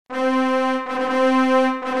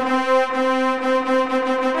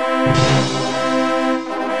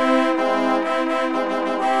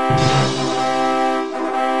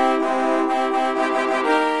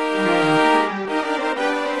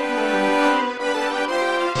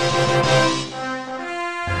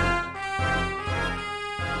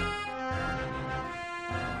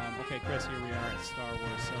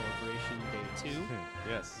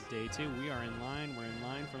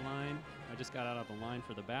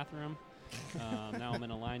bathroom. Now I'm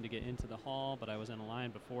in a line to get into the hall, but I was in a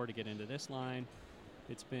line before to get into this line.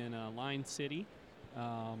 It's been Line City,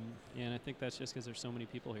 and I think that's just because there's so many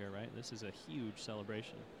people here, right? This is a huge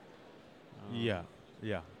celebration. Yeah,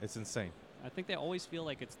 it's insane. I think they always feel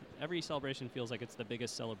like every celebration feels like it's the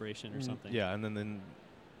biggest celebration or something. Yeah, and then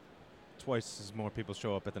twice as more people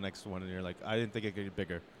show up at the next one, and you're like, I didn't think it could get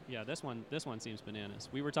bigger. Yeah, this one seems bananas.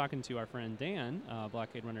 We were talking to our friend Dan,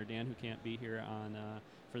 Blockade runner Dan, who can't be here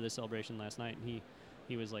for this celebration last night, and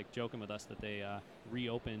he was like joking with us that they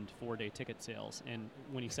reopened 4-day ticket sales. And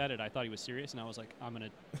when he said it, I thought he was serious, and I was like, I'm gonna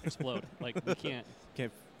explode. Like, we can't.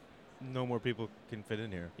 No more people can fit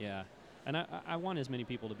in here. Yeah, and I want as many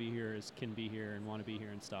people to be here as can be here and want to be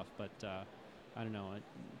here and stuff, but I don't know.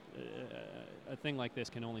 A thing like this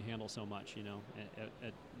can only handle so much, you know.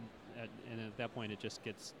 And at that point, it just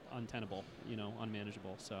gets untenable, you know,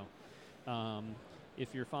 unmanageable. So,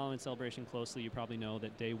 if you're following Celebration closely, you probably know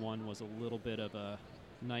that day one was a little bit of a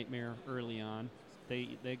nightmare early on.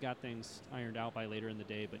 They got things ironed out by later in the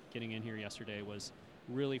day, but getting in here yesterday was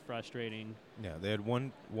really frustrating. Yeah, they had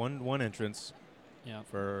one entrance. Yeah.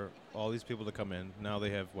 For all these people to come in. Now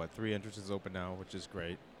they have 3 entrances open now, which is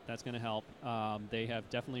great. That's going to help. They have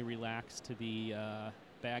definitely relaxed to the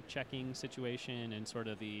bag checking situation and sort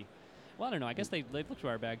of the, well, I don't know. I guess they looked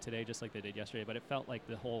through our bag today just like they did yesterday, but it felt like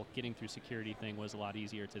the whole getting through security thing was a lot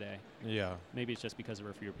easier today. Yeah. Maybe it's just because there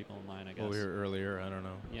were fewer people in line, I guess. Well, we were earlier. I don't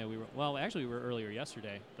know. Yeah, we were earlier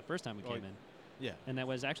yesterday, the first time we came in. Yeah. And that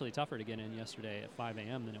was actually tougher to get in yesterday at 5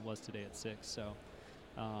 a.m. than it was today at 6. So,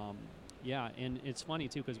 yeah, and it's funny,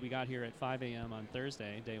 too, because we got here at 5 a.m. on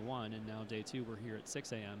Thursday, day one, and now day two we're here at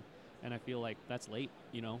 6 a.m., and I feel like that's late,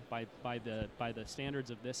 you know. By the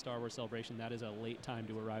standards of this Star Wars Celebration, that is a late time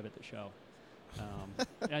to arrive at the show.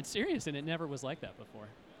 That's serious, and it never was like that before,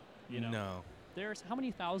 you know. No. There's how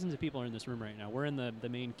many thousands of people are in this room right now? We're in the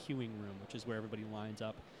main queuing room, which is where everybody lines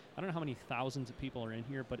up. I don't know how many thousands of people are in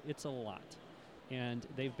here, but it's a lot. And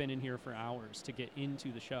they've been in here for hours to get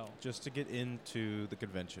into the show. Just to get into the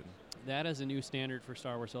convention. That is a new standard for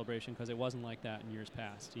Star Wars Celebration because it wasn't like that in years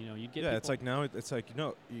past. You know, you'd get it's like now it's like,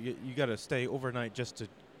 you got to stay overnight just to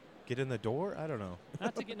get in the door. I don't know.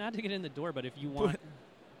 not to get in the door, but if you want,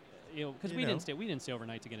 you know, because we didn't stay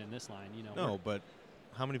overnight to get in this line. You know. No, but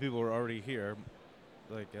how many people are already here?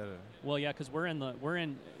 Like, well, yeah, because we're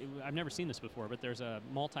in. I've never seen this before, but there's a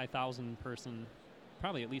multi-thousand person.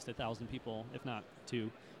 Probably at least 1,000 people, if not 2,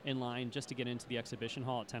 in line just to get into the exhibition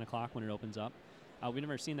hall at 10 o'clock when it opens up. We've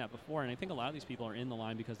never seen that before, and I think a lot of these people are in the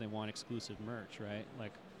line because they want exclusive merch, right?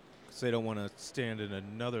 Like, so they don't want to stand in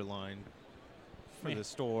another line for the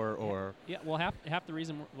store or... Yeah, well, half the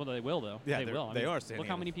reason... Well, they will, though. Yeah, they will. They are standing. Look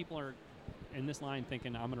how many people are in this line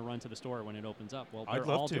thinking, I'm going to run to the store when it opens up. Well, they're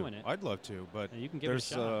all doing it. I'd love to, but you can give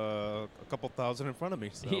there's it a shot. A couple thousand in front of me.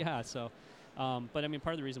 So. Yeah, so... but I mean,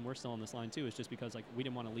 part of the reason we're still in this line too is just because we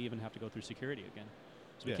didn't want to leave and have to go through security again.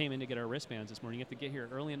 So we came in to get our wristbands this morning. You have to get here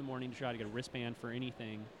early in the morning to try to get a wristband for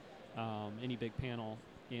anything, any big panel.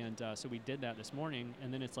 And so we did that this morning.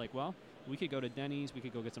 And then it's like, well, we could go to Denny's, we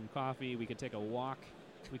could go get some coffee, we could take a walk,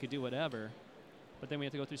 we could do whatever. But then we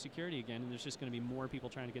have to go through security again, and there's just going to be more people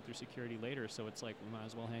trying to get through security later. So it's like we might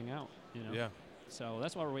as well hang out, you know. Yeah. So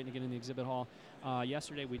that's why we're waiting to get in the exhibit hall.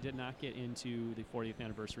 Yesterday we did not get into the 40th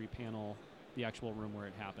anniversary panel, the actual room where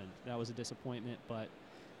it happened. That was a disappointment, but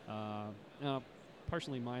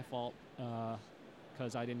partially my fault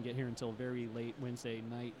because I didn't get here until very late Wednesday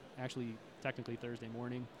night, actually technically Thursday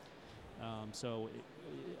morning.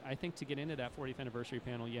 I think to get into that 40th anniversary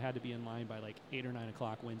panel, you had to be in line by like 8 or 9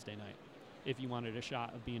 o'clock Wednesday night if you wanted a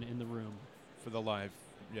shot of being in the room. For the live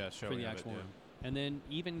show. For the actual room. And then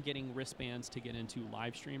even getting wristbands to get into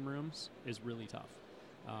live stream rooms is really tough.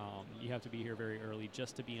 You have to be here very early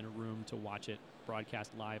just to be in a room to watch it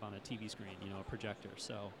broadcast live on a TV screen, you know, a projector.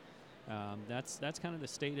 So that's kind of the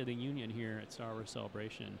state of the union here at Star Wars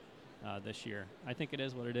Celebration this year. I think it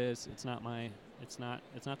is what it is. It's not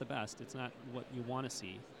the best. It's not what you want to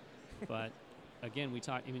see. But again,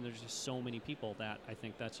 there's just so many people that I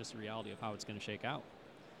think that's just the reality of how it's going to shake out.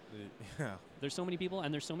 Yeah. There's so many people,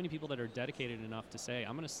 and there's so many people that are dedicated enough to say,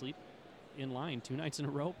 I'm going to sleep in line 2 nights in a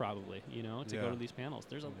row probably, you know, to go to these panels.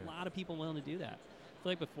 There's a lot of people willing to do that. I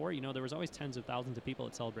feel like before, you know, there was always tens of thousands of people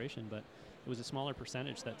at Celebration, but it was a smaller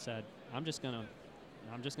percentage that said, I'm just gonna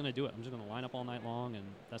do it. I'm just gonna line up all night long, and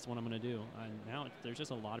that's what I'm gonna do. And now there's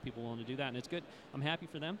just a lot of people willing to do that, and it's good. I'm happy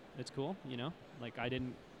for them. It's cool, you know. Like, I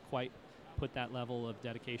didn't quite put that level of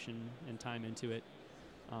dedication and time into it.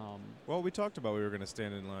 Well, we talked about we were going to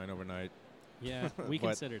stand in line overnight. Yeah, we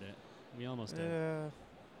considered it. We almost did. Yeah.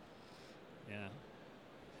 Yeah.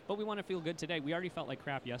 But we want to feel good today. We already felt like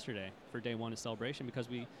crap yesterday for day one of celebration because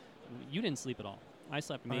you didn't sleep at all. I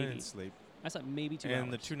slept maybe. I didn't sleep. I slept maybe 2 hours.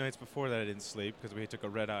 And the 2 nights before that, I didn't sleep because we took a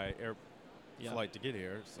red-eye air Yep. flight to get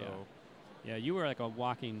here. So Yeah, you were like a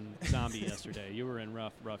walking zombie yesterday. You were in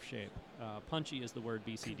rough shape. Punchy is the word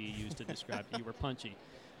BCD used to describe you. You were punchy,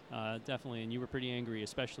 definitely, and you were pretty angry,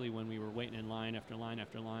 especially when we were waiting in line after line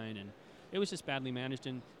after line, and it was just badly managed.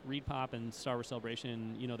 And Reed Pop and Star Wars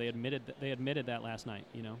Celebration, they admitted that last night.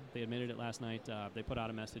 They admitted it last night. They put out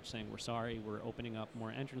a message saying we're sorry, we're opening up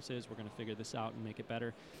more entrances, we're going to figure this out and make it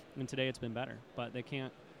better. And today it's been better, but they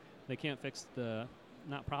can't fix the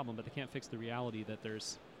they can't fix the reality that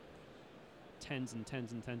there's tens and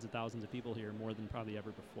tens and tens of thousands of people here, more than probably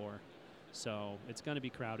ever before. So it's going to be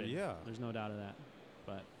crowded. Yeah, there's no doubt of that.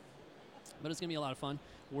 But it's going to be a lot of fun.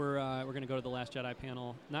 We're going to go to the Last Jedi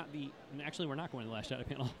panel. Actually, we're not going to the Last Jedi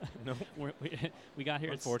panel. No, we got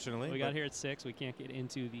here. Unfortunately, we got here at 6. We can't get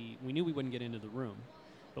into the. We knew we wouldn't get into the room,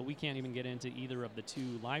 but we can't even get into either of the 2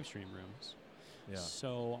 live stream rooms. Yeah.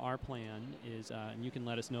 So our plan is, and you can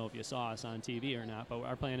let us know if you saw us on TV or not, but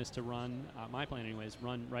our plan is to run, my plan anyways,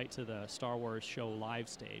 run right to the Star Wars show live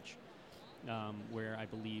stage, where I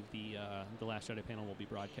believe the Last Jedi panel will be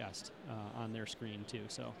broadcast on their screen too.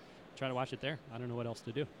 So try to watch it there. I don't know what else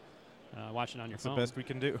to do. Watch it on your phone. That's the best we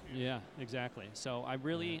can do. Yeah, exactly. So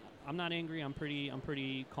I'm not angry. I'm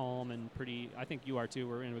pretty calm and pretty. I think you are too.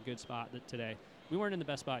 We're in a good spot today. We weren't in the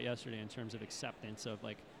best spot yesterday in terms of acceptance of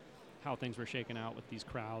like how things were shaking out with these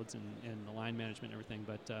crowds and the line management and everything.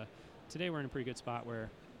 But today we're in a pretty good spot where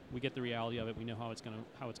we get the reality of it. We know how it's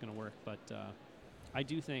gonna work. But I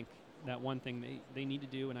do think that one thing they need to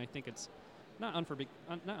do, and I think it's not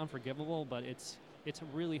unforgivable, but it's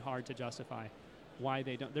really hard to justify why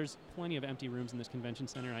they don't. There's plenty of empty rooms in this convention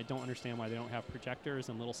center, and I don't understand why they don't have projectors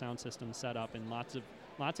and little sound systems set up in lots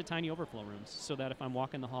of tiny overflow rooms, so that if I'm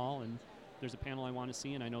walking the hall and there's a panel I want to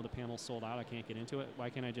see and I know the panel's sold out, I can't get into it, why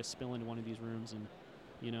can't I just spill into one of these rooms?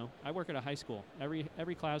 And I work at a high school.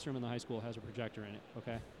 Every classroom in the high school has a projector in it,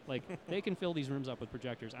 okay? Like, they can fill these rooms up with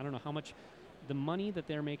projectors. I don't know how much the money that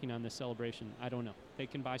they're making on this celebration, I don't know. They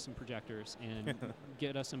can buy some projectors and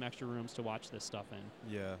get us some extra rooms to watch this stuff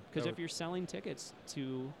in. Yeah. Because if you're selling tickets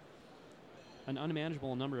to an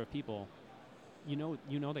unmanageable number of people, you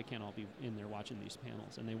know they can't all be in there watching these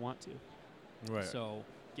panels, and they want to. Right. So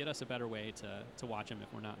get us a better way to watch them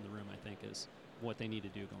if we're not in the room, I think, is what they need to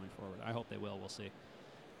do going forward. I hope they will. We'll see.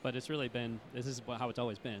 But it's really been, this is how it's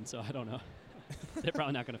always been, so I don't know. They're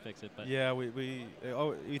probably not going to fix it. But yeah,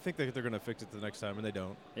 you think that they're going to fix it the next time, and they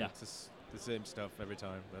don't. Yeah. It's just the same stuff every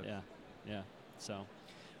time. But Yeah. So,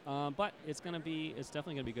 but it's definitely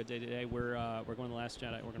going to be a good day today. We're going to the Last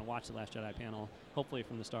Jedi. We're going to watch the Last Jedi panel, hopefully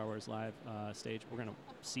from the Star Wars Live stage. We're going to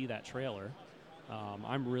see that trailer.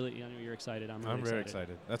 I'm really, I know you're excited. I'm very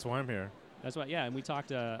excited. That's why I'm here. That's why, yeah. And we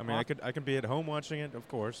talked. I mean, I could be at home watching it, of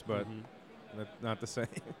course, but not the same.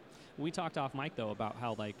 We talked off mic though about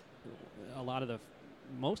how like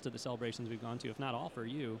most of the celebrations we've gone to, if not all for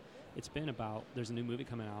you, it's been about there's a new movie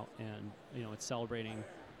coming out, and it's celebrating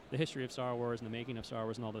the history of Star Wars and the making of Star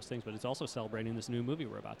Wars and all those things, but it's also celebrating this new movie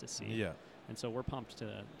we're about to see. Yeah. And so we're pumped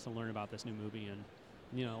to learn about this new movie,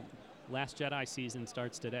 and Last Jedi season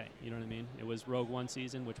starts today. You know what I mean? It was Rogue One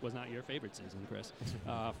season, which was not your favorite season, Chris,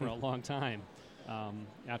 for a long time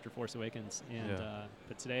after Force Awakens. And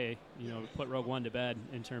but today, put Rogue One to bed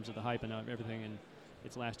in terms of the hype and everything, and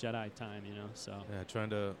it's Last Jedi time. So yeah, time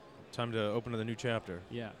to open to the new chapter.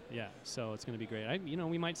 Yeah. So it's going to be great.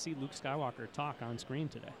 We might see Luke Skywalker talk on screen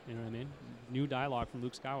today. You know what I mean? New dialogue from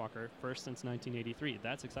Luke Skywalker, first since 1983.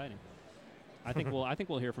 That's exciting. I think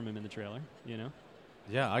we'll hear from him in the trailer.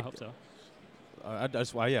 Yeah, I hope so. I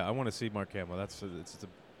want to see Mark Hamill.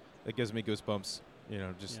 It gives me goosebumps.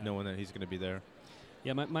 Knowing that he's going to be there.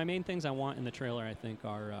 Yeah, my main things I want in the trailer, I think,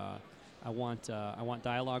 are I want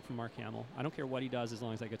dialogue from Mark Hamill. I don't care what he does as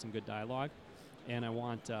long as I get some good dialogue. And I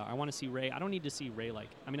want to see Rey. I don't need to see Rey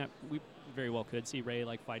we very well could see Rey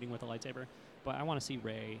fighting with a lightsaber, but I want to see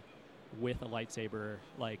Rey with a lightsaber.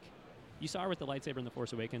 You saw her with the lightsaber in The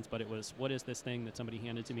Force Awakens, but it was, what is this thing that somebody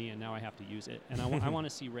handed to me and now I have to use it? And I want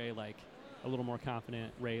to see Rey a little more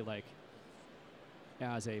confident. Rey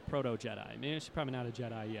as a proto-Jedi. Maybe she's probably not a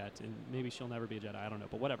Jedi yet, and maybe she'll never be a Jedi. I don't know,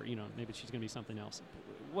 but whatever. Maybe she's going to be something else.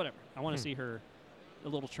 Whatever. I want to see her a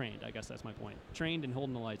little trained. I guess that's my point. Trained and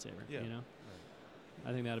holding a lightsaber. Yeah.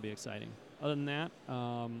 I think that'll be exciting. Other than that,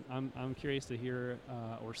 I'm curious to hear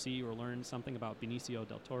or see or learn something about Benicio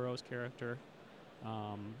del Toro's character.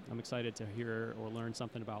 I'm excited to hear or learn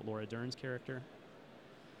something about Laura Dern's character.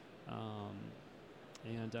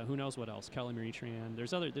 And who knows what else? Kelly Marie Tran.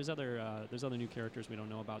 There's other new characters we don't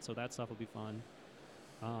know about, so that stuff will be fun.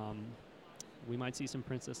 we might see some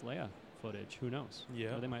Princess Leia footage. Who knows?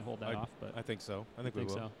 Yeah. Or they might hold that off, but I think so. I think we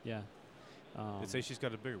will. so. Yeah. They say she's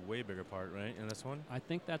got a way bigger part, right, in this one? I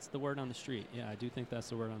think that's the word on the street. Yeah, I do think that's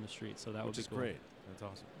the word on the street. So that would be cool. Which is great. That's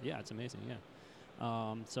awesome. Yeah, it's amazing.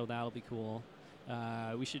 Yeah. So that'll be cool.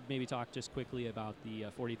 We should maybe talk just quickly about the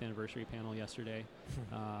 40th anniversary panel yesterday.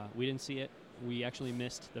 We didn't see it. We actually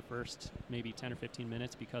missed the first maybe 10 or 15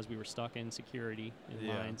 minutes because we were stuck in security in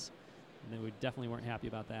lines. And we definitely weren't happy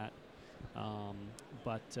about that.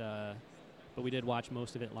 But we did watch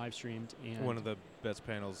most of it live streamed. And one of the best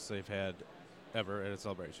panels they've had ever at a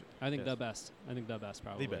celebration. I think the best. I think the best,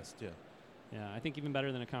 probably. The best, yeah. Yeah, I think even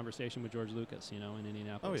better than a conversation with George Lucas, in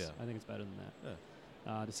Indianapolis. Oh, yeah. I think it's better than that.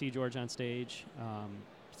 Yeah. To see George on stage,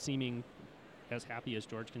 seeming as happy as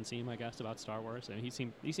George can seem, I guess, about Star Wars. I mean,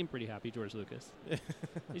 he seemed pretty happy, George Lucas.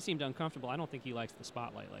 He seemed uncomfortable. I don't think he likes the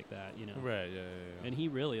spotlight like that, Right, yeah. And he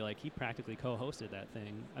really, he practically co-hosted that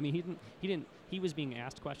thing. I mean, he was being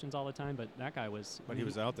asked questions all the time, but that guy was... But he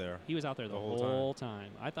was out there. He was out there the whole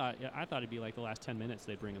time. I thought it'd be like the last 10 minutes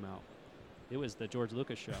they'd bring him out. It was the George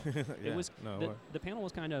Lucas show. Yeah, it was the panel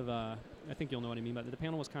was kind of I think you'll know what I mean, but the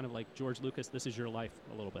panel was kind of like George Lucas, this is your life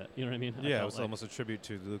a little bit. You know what I mean? Yeah, it was almost a tribute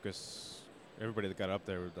to Lucas. Everybody that got up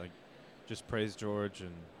there would just praise George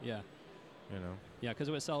and yeah, because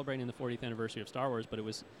it was celebrating the 40th anniversary of Star Wars, but it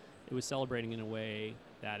was celebrating in a way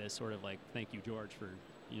that is sort of like thank you George for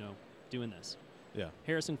doing this. Yeah,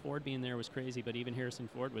 Harrison Ford being there was crazy, but even Harrison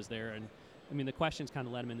Ford was there, and I mean the questions kind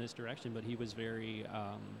of led him in this direction, but he was very.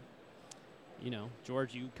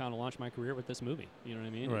 George, you kind of launched my career with this movie. You know what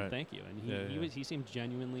I mean? Right. And thank you. And he seemed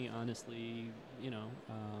genuinely, honestly,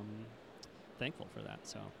 thankful for that.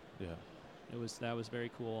 So yeah, that was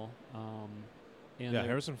very cool. And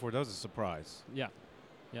Harrison Ford, that was a surprise. Yeah.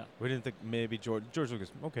 We didn't think maybe George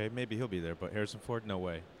Lucas. Okay, maybe he'll be there, but Harrison Ford, no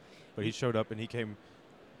way. But he showed up and he came,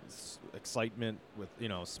 excitement with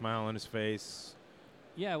a smile on his face.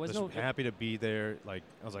 Yeah, it was happy to be there. I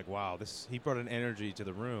was like, wow, he brought an energy to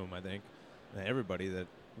the room. I think. And everybody that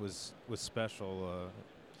was special.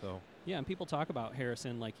 Yeah, and people talk about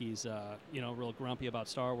Harrison like he's real grumpy about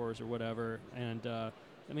Star Wars or whatever. And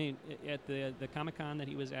I mean, at the Comic-Con that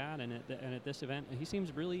he was at and at this event, he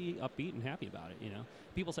seems really upbeat and happy about it.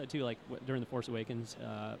 People said too, during the Force Awakens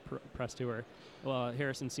press tour, well,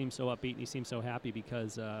 Harrison seems so upbeat and he seems so happy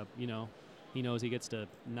because he knows he gets to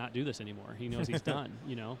not do this anymore. He knows he's done,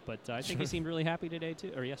 But I think he seemed really happy today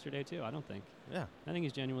too, or yesterday too. I don't think. Yeah. I think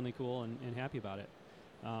he's genuinely cool and happy about it.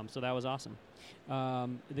 So that was awesome.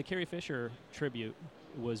 The Carrie Fisher tribute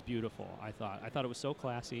was beautiful. I thought it was so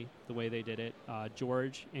classy the way they did it.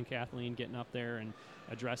 George and Kathleen getting up there and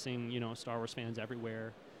addressing Star Wars fans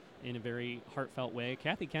everywhere in a very heartfelt way.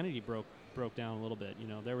 Kathy Kennedy broke down a little bit.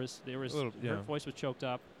 There was her voice was choked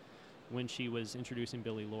up when she was introducing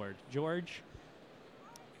Billy Lord. George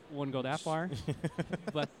wouldn't go that far,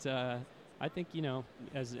 but I think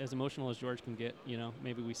as emotional as George can get,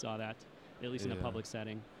 maybe we saw that at least in a public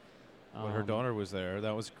setting. When her daughter was there,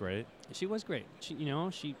 that was great. She was great. She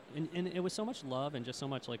and it was so much love and just so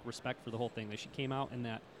much respect for the whole thing that she came out in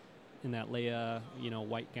that Leia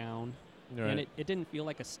white gown, right. And it didn't feel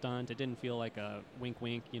like a stunt. It didn't feel like a wink,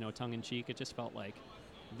 tongue in cheek. It just felt like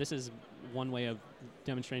this is one way of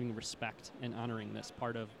demonstrating respect and honoring this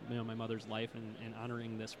part of my mother's life and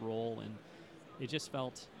honoring this role. And it just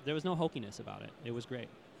felt there was no hokiness about it. It was great.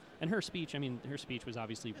 And her speech was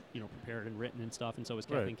obviously prepared and written and stuff, and so was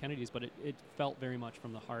Kathleen Kennedy's. But it felt very much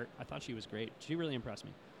from the heart. I thought she was great. She really impressed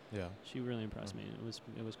me. Yeah, she really impressed me.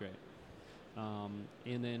 It was great.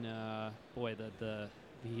 And then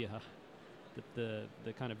the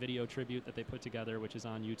kind of video tribute that they put together, which is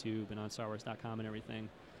on YouTube and on StarWars.com and everything.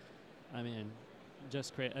 I mean,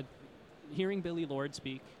 just great. Hearing Billy Lord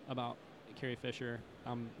speak about Carrie Fisher,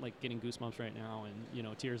 I'm getting goosebumps right now,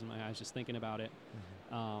 and tears in my eyes just thinking about it.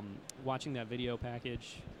 Mm-hmm. Watching that video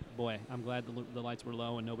package, boy, I'm glad the lights were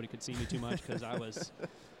low and nobody could see me too much because I was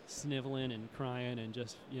sniveling and crying and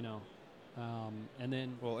just and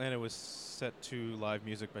then and it was set to live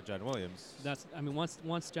music by John Williams.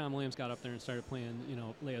 Once John Williams got up there and started playing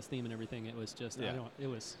Leia's theme and everything, it was just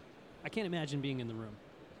I can't imagine being in the room.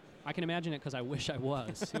 I can imagine it because I wish I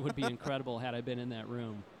was. It would be incredible had I been in that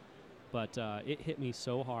room. But it hit me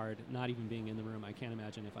so hard, not even being in the room. I can't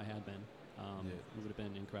imagine if I had been. It would have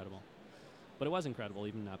been incredible. But it was incredible,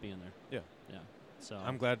 even not being there. Yeah. So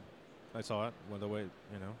I'm glad I saw it. The way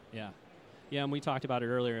Yeah. Yeah, and we talked about it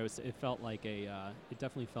earlier. It felt like it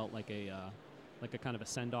definitely felt like a kind of a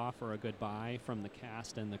send off or a goodbye from the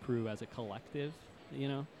cast and the crew as a collective.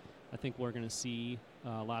 I think we're going to see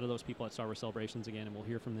a lot of those people at Star Wars Celebrations again, and we'll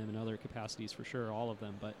hear from them in other capacities for sure, all of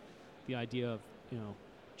them. But the idea of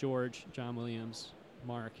George, John Williams,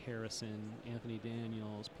 Mark Harrison, Anthony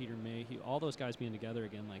Daniels, Peter Mayhew, all those guys being together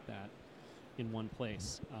again like that in one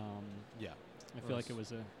place. Yeah. I feel like it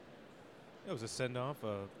was a send-off.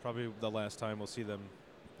 Probably the last time we'll see them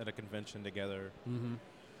at a convention together. Mm-hmm.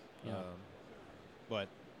 Yeah. But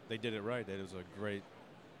they did it right. It was a great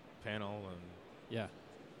panel, and yeah,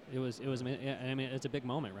 it was. I mean, it's a big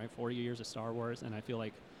moment, right? 40 years of Star Wars, and I feel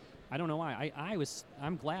like, I don't know why.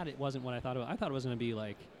 I'm glad it wasn't what I thought it was. I thought it was going to be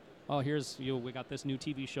like, oh, we got this new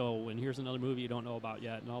TV show, and here's another movie you don't know about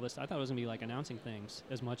yet, and all this. I thought it was going to be like announcing things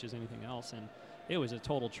as much as anything else, and it was a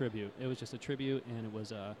total tribute. It was just a tribute, and it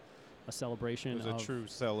was a celebration. It was a true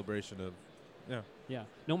celebration of, yeah.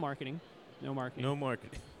 No marketing. No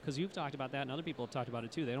marketing. Because you've talked about that, and other people have talked about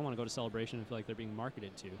it too. They don't want to go to Celebration and feel like they're being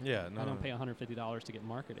marketed to. Yeah, no. I don't pay $150 to get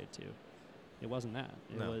marketed to. It wasn't that.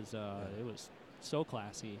 It was so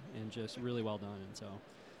classy and just really well done, and so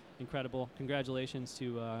incredible. Congratulations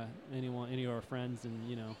to any of our friends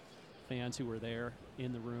and fans who were there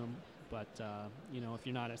in the room. But if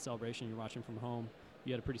you're not at Celebration, you're watching from home.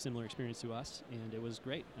 You had a pretty similar experience to us, and it was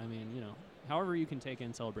great. I mean, however you can take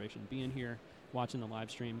in Celebration, being here, watching the live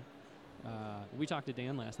stream. We talked to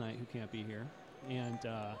Dan last night, who can't be here, and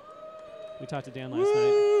we talked to Dan last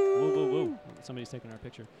night. Whoa, whoa, whoa! Somebody's taking our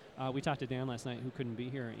picture. We talked to Dan last night, who couldn't be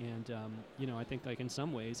here, and I think like in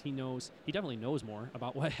some ways he definitely knows more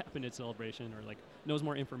about what happened at Celebration, or like knows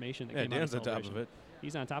more information that came Dan's out of on top Celebration. of it.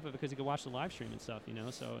 He's on top of it because he could watch the live stream and stuff,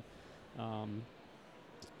 So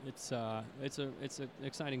it's an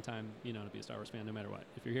exciting time, to be a Star Wars fan, no matter what.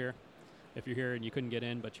 If you're here and you couldn't get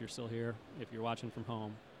in, but you're still here. If you're watching from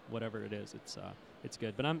home, whatever it is, it's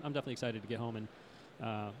good. But I'm definitely excited to get home, and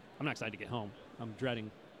I'm not excited to get home. I'm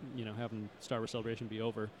dreading, having Star Wars Celebration be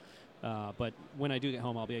over. But when I do get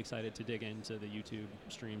home, I'll be excited to dig into the YouTube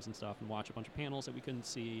streams and stuff and watch a bunch of panels that we couldn't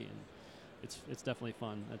see, and it's definitely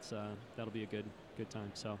fun. That'll be a good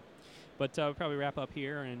time. So, but we'll probably wrap up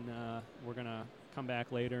here, and we're gonna come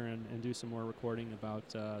back later and do some more recording about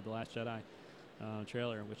The Last Jedi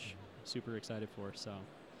trailer, which I'm super excited for. So.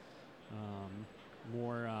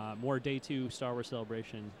 More Day 2 Star Wars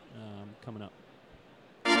Celebration coming up.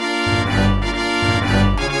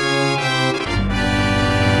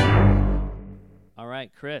 All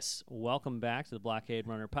right, Chris, welcome back to the Blockade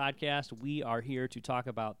Runner podcast. We are here to talk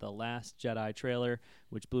about The Last Jedi trailer,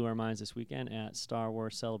 which blew our minds this weekend at Star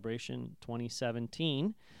Wars Celebration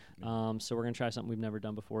 2017. So we're going to try something we've never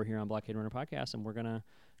done before here on Blockade Runner podcast, and we're going to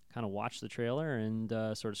kind of watch the trailer and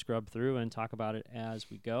sort of scrub through and talk about it as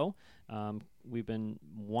we go. We've been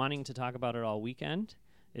wanting to talk about it all weekend.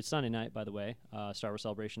 It's Sunday night, by the way. Star Wars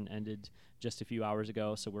Celebration ended just a few hours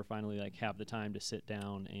ago, so we're finally have the time to sit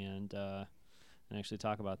down and actually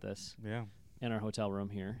talk about this. Yeah. In our hotel room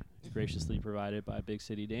here, graciously provided by Big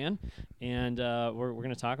City Dan, and we're going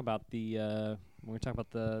to talk about the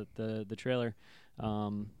trailer.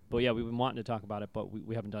 But yeah, we've been wanting to talk about it, but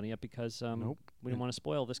we haven't done it yet because we didn't want to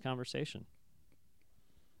spoil this conversation.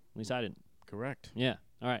 At least I didn't. Correct. Yeah.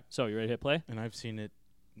 All right. So you ready to hit play? And I've seen it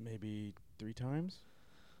maybe 3 times.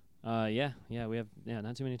 Yeah. We have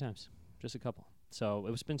not too many times, just a couple. So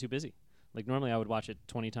it's been too busy. Like normally I would watch it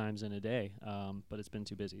 20 times in a day, but it's been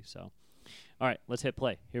too busy. So, all right, let's hit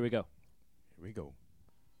play. Here we go. Here we go.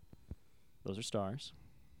 Those are stars.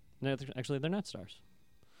 No, actually, they're not stars.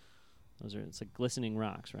 It's like glistening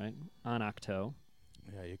rocks, right? On Octo.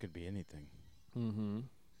 Yeah, you could be anything. Mm-hmm.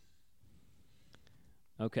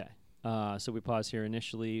 Okay. So we pause here.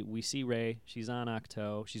 Initially, we see Rey. She's on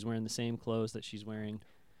Octo. She's wearing the same clothes that she's wearing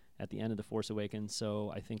at the end of The Force Awakens.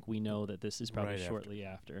 So I think we know that this is probably shortly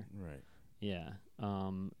after. Right. Yeah.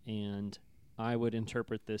 And I would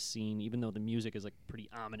interpret this scene, even though the music is like pretty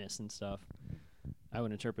ominous and stuff, I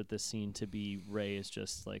would interpret this scene to be Rey is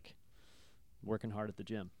just like working hard at the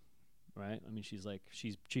gym. Right? I mean,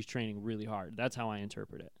 she's training really hard. That's how I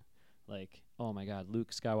interpret it. Like, oh my God,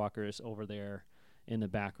 Luke Skywalker is over there in the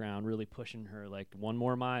background, really pushing her. Like, one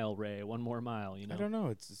more mile, Rey, one more mile. I don't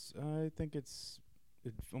know. I think it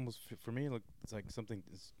almost for me. It's like something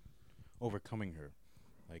is overcoming her,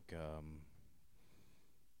 like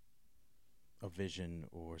a vision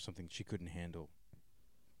or something she couldn't handle.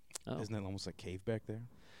 Oh. Isn't that almost like cave back there?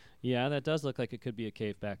 Yeah, that does look like it could be a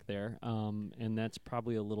cave back there, and that's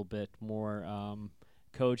probably a little bit more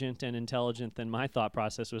cogent and intelligent than my thought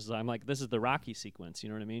process was. I'm like, this is the Rocky sequence, you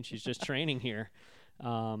know what I mean? She's just training here.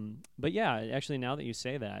 But yeah, actually, now that you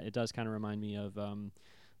say that, it does kind of remind me of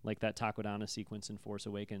like that Takodana sequence in Force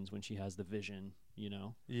Awakens when she has the vision,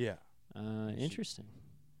 Yeah. Interesting.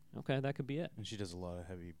 Okay, that could be it. And she does a lot of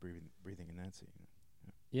heavy breathing in that scene.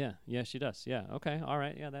 Yeah, she does. Yeah, okay, all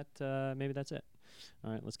right. Yeah, that maybe that's it.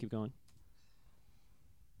 All right, let's keep going.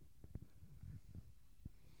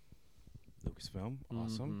 Lucasfilm,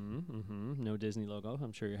 awesome. No Disney logo.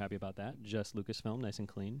 I'm sure you're happy about that. Just Lucasfilm, nice and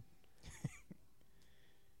clean.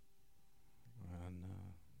 On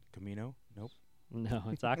Camino, nope. No,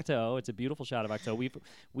 it's Octo. It's a beautiful shot of Octo.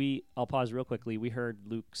 I'll pause real quickly. We heard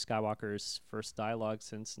Luke Skywalker's first dialogue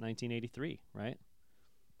since 1983, right?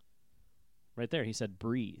 Right there, he said,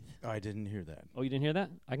 "Breathe." I didn't hear that. Oh, you didn't hear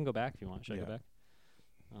that? I can go back if you want. Should I go back?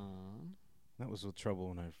 That was the trouble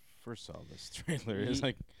when I first saw this trailer. It was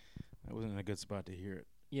like I wasn't in a good spot to hear it.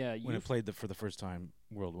 Yeah, when it played for the first time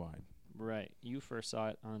worldwide. Right. You first saw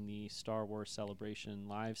it on the Star Wars Celebration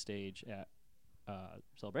live stage at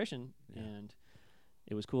Celebration, and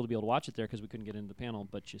it was cool to be able to watch it there because we couldn't get into the panel,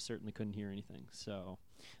 but you certainly couldn't hear anything. So,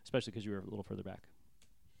 especially because you were a little further back.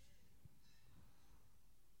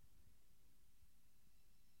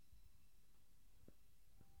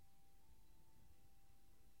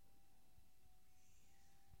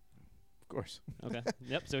 Of course. Okay.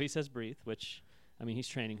 Yep. So he says breathe, which, I mean, he's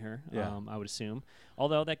training her, Yeah. I would assume.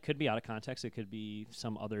 Although that could be out of context. It could be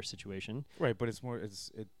some other situation. Right, but it's more,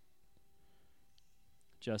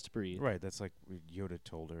 Just breathe. right, that's like what Yoda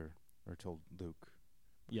told her, or told Luke.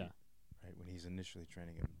 Yeah. Right, when he's initially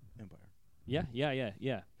training in Empire.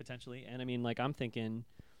 Yeah, potentially. And I mean, like, I'm thinking,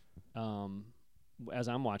 as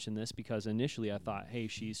I'm watching this, because initially I thought, hey,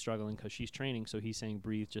 she's struggling because she's training, so he's saying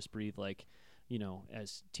breathe, just breathe, like, you know,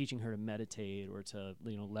 as teaching her to meditate or to,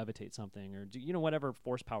 you know, levitate something or, do, you know, whatever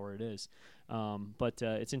force power it is. But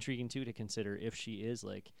it's intriguing, too, to consider if she is,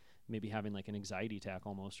 like, maybe having, like, an anxiety attack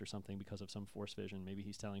almost or something because of some force vision. Maybe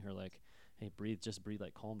he's telling her, like, hey, breathe, just breathe,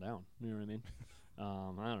 like, calm down. You know what I mean?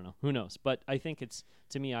 I don't know. Who knows? But I think it's,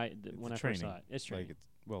 to me, when I first saw it, it's training.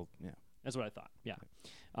 Well, yeah. That's what I thought. Yeah.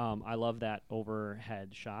 I love that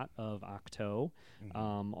overhead shot of Octo.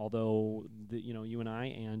 Although, you and I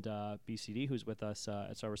and BCD, who's with us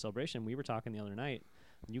at Star Wars Celebration, we were talking the other night.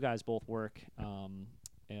 You guys both work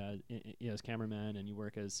as cameramen, and you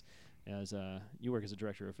work as a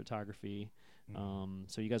director of photography.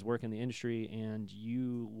 So you guys work in the industry, and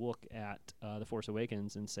you look at The Force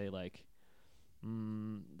Awakens and say, like,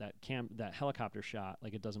 that helicopter shot,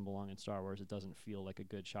 like, it doesn't belong in Star Wars. It doesn't feel like a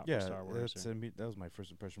good shot for Star Wars. That was my first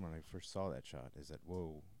impression when I first saw that shot. Is that,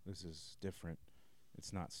 whoa, this is different.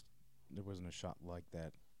 It's not. There wasn't a shot like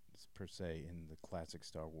that per se in the classic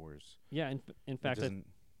Star Wars. Yeah, in fact,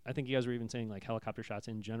 I think you guys were even saying, like, helicopter shots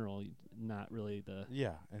in general, not really the.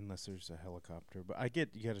 Yeah, unless there's a helicopter. But I get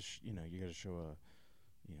you got to show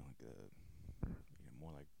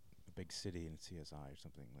more like a big city in CSI or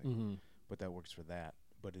something like. But that works for that.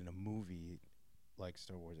 But in a movie like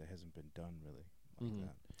Star Wars, it hasn't been done really like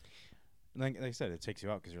that. And like I said, it takes you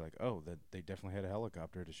out because you're like, oh, that they definitely had a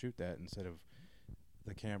helicopter to shoot that instead of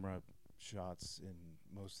the camera shots in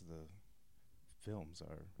most of the films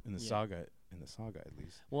are in the saga. In the saga, at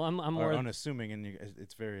least. Well, I'm more unassuming, and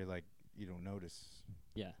it's very like you don't notice.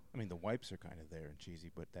 Yeah. I mean, the wipes are kind of there and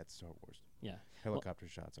cheesy, but that's Star Wars. Yeah. Helicopter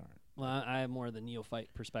shots aren't. Well, I have more of the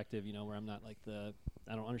neophyte perspective, where I'm not like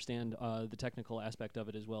I don't understand the technical aspect of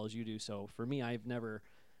it as well as you do. So for me, I've never,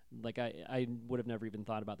 like, I would have never even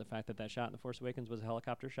thought about the fact that shot in The Force Awakens was a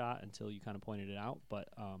helicopter shot until you kind of pointed it out. But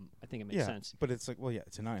I think it makes sense. But it's like, well, yeah,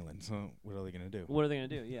 it's an island, so what are they going to do? What are they going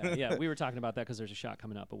to do? Yeah, yeah. We were talking about that because there's a shot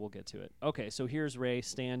coming up, but we'll get to it. Okay, so here's Rey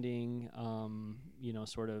standing,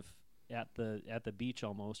 sort of at the beach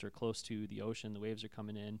almost, or close to the ocean. The waves are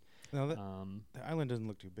coming in. No, the island doesn't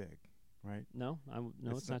look too big, right? No,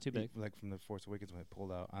 it's not too big. Like from The Force Awakens when it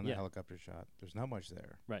pulled out on the helicopter shot, there's not much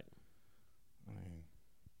there. Right. I mean,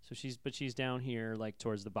 so she's down here, like,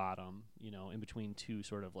 towards the bottom, in between two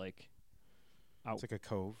sort of like. It's like a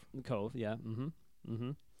cove. Cove, yeah.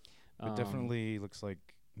 It definitely looks like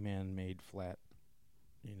man-made flat,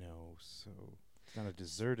 so. It's not a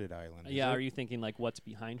deserted island. Yeah, are you thinking, like, what's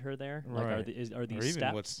behind her there? Right. Like, are these or even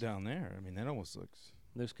steps? What's down there? I mean, that almost looks.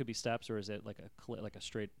 Those could be steps, or is it like a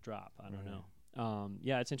straight drop? I don't know.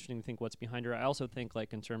 Yeah, it's interesting to think what's behind her. I also think,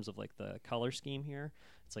 like, in terms of, like, the color scheme here,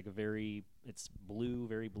 it's like it's blue,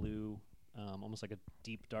 very blue, almost like a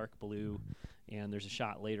deep dark blue. And there's a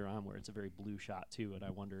shot later on where it's a very blue shot too. And I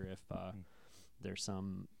wonder if there's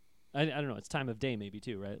some, I don't know. It's time of day maybe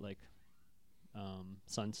too, right? Like.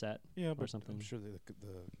 Sunset or something. I'm sure the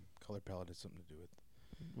color palette has something to do with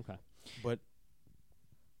it. Okay. But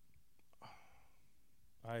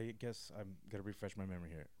I guess I'm going to refresh my memory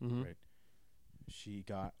here, right? She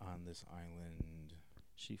got on this island.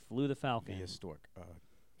 She flew the Falcon. Via Stork.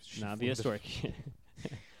 Not via Stork.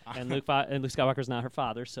 And Luke Skywalker's not her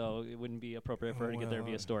father, so it wouldn't be appropriate for her to get there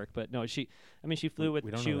via Stork. But no, she flew with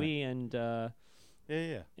Chewie and and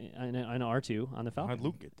R2 on the Falcon. How'd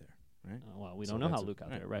Luke get there? Right. Well, we don't know how Luke got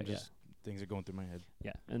there, right? Yeah. things are going through my head.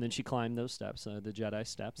 Yeah, and then she climbed those steps, the Jedi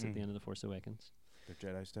steps at the end of The Force Awakens. The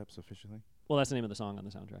Jedi steps officially? Well, that's the name of the song on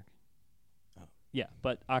the soundtrack. Oh. Yeah,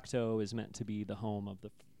 but Ahch-To is meant to be the home of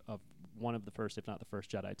one of the first, if not the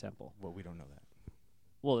first, Jedi temple. Well, we don't know that.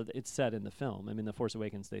 Well, it's said in the film. I mean, The Force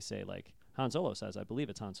Awakens, they say, like, Han Solo says, I believe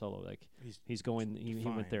it's Han Solo, like, he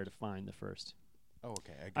went there to find the first. Oh,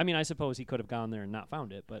 okay. I mean, I suppose he could have gone there and not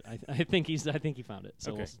found it, but I think he found it.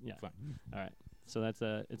 So okay, yeah. fine. All right. So I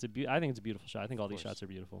think it's a beautiful shot. I think all these shots are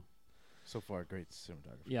beautiful. So far, great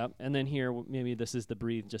cinematography. Yeah, and then here, maybe this is the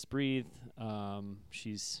breathe, just breathe.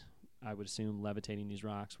 She's, I would assume, levitating these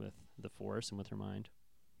rocks with the Force and with her mind,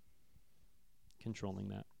 controlling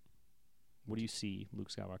that. What do you see? Luke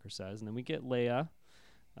Skywalker says, and then we get Leia.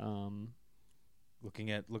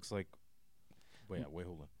 Looks like. Wait,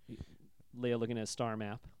 hold on. Leia looking at a star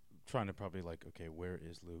map. Trying to probably okay, where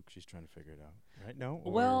is Luke? She's trying to figure it out, right? No.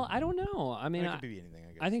 Well, I don't know. I mean, it could be anything.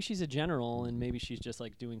 I guess. I think she's a general, and maybe she's just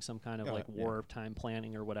like doing some kind of war time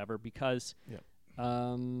planning or whatever. Because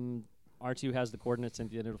R2 has the coordinates at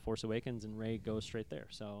the end of The Force Awakens, and Rey goes straight there.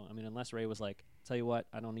 So I mean, unless Rey was like, tell you what,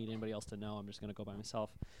 I don't need anybody else to know. I'm just going to go by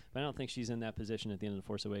myself. But I don't think she's in that position at the end of The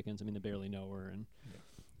Force Awakens. I mean, they barely know her, and.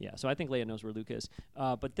 Yeah, so I think Leia knows where Luke is.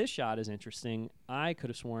 But this shot is interesting. I could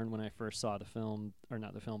have sworn when I first saw the film, or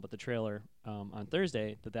not the film, but the trailer on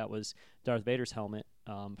Thursday, that was Darth Vader's helmet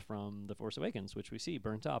from The Force Awakens, which we see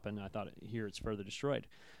burnt up, and I thought here it's further destroyed.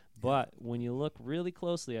 Yeah. But when you look really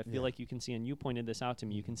closely, I feel like you can see, and you pointed this out to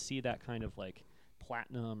me, you can see that kind of like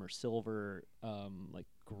platinum or silver like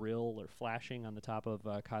grill or flashing on the top of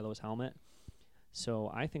Kylo's helmet.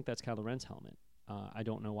 So I think that's Kylo Ren's helmet. I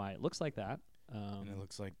don't know why it looks like that. And it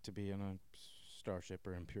looks like to be on a starship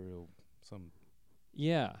or Imperial some.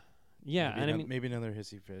 Yeah, and I mean maybe another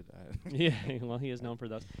hissy fit. Yeah, well, he is known for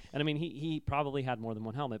those. And I mean, he probably had more than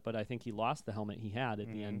one helmet, but I think he lost the helmet he had at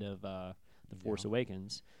the end of The Force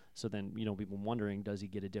Awakens. So then, we've been wondering, does he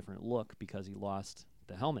get a different look because he lost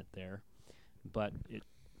the helmet there? But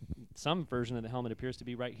some version of the helmet appears to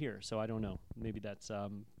be right here, so I don't know. Maybe that's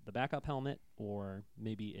the backup helmet, or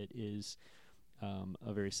maybe it is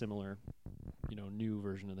a very similar, new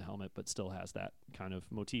version of the helmet, but still has that kind of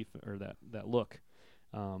motif or that look.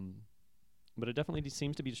 But it definitely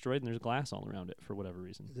seems to be destroyed, and there's glass all around it for whatever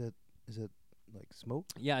reason. Is it like smoke?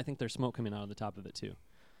 Yeah, I think there's smoke coming out of the top of it too.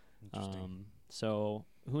 Interesting. So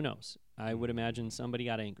who knows? I would imagine somebody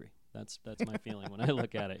got angry. That's my feeling when I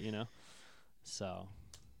look at it. So.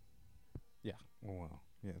 Yeah. Oh wow.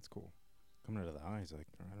 Yeah, it's cool. Coming out of the eyes,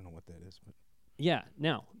 I don't know what that is, but. Yeah.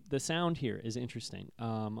 Now the sound here is interesting.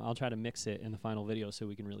 I'll try to mix it in the final video so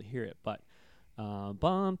we can really hear it. But bum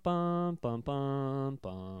bum bum bum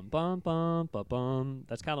bum bum bum bum bum.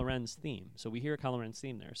 That's Kylo Ren's theme. So we hear Kylo Ren's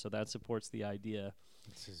theme there. So that supports the idea.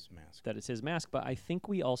 It's his mask. That it's his mask. But I think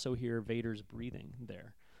we also hear Vader's breathing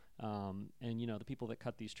there. And the people that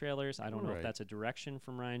cut these trailers, I don't know if that's a direction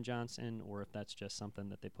from Rian Johnson or if that's just something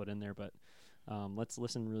that they put in there. But let's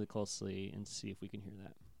listen really closely and see if we can hear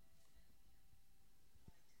that.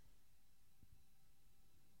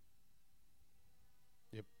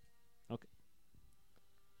 Okay.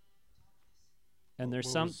 And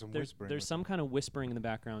there's some kind of whispering in the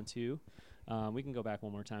background too. We can go back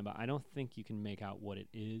one more time, but I don't think you can make out what it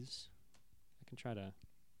is. I can try to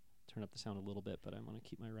turn up the sound a little bit, but I want to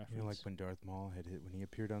keep my reference. Like when Darth Maul when he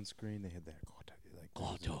appeared on screen, they had that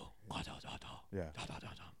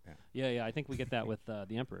Yeah. I think we get that with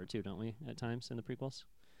the Emperor too, don't we? At times in the prequels,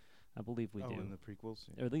 I believe we do. In the prequels,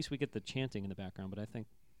 or at least we get the chanting in the background. But I think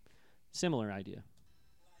similar idea.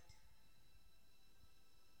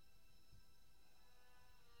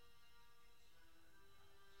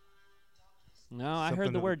 No, I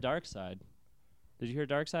heard the word dark side. Did you hear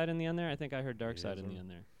dark side in the end there? I think I heard dark side in the end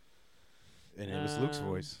there. And it was Luke's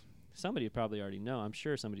voice. Somebody probably already know. I'm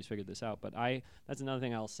sure somebody's figured this out. But that's another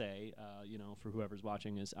thing I'll say, for whoever's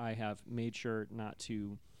watching, is I have made sure not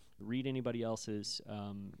to read anybody else's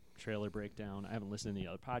trailer breakdown. I haven't listened to any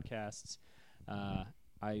other podcasts.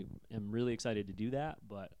 I am really excited to do that,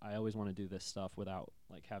 but I always want to do this stuff without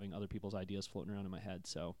having other people's ideas floating around in my head.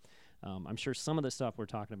 So I'm sure some of the stuff we're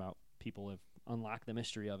talking about, people have unlocked the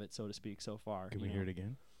mystery of it, so to speak, so far. Can we hear it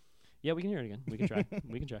again? Yeah, we can hear it again. We can try.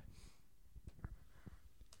 We can try.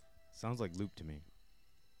 Sounds like loop to me.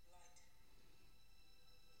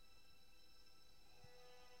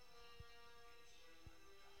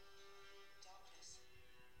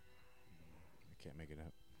 I can't make it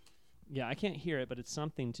out. Yeah, I can't hear it, but it's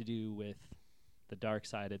something to do with the dark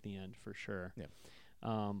side at the end for sure. Yeah.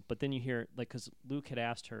 But then you hear, because Luke had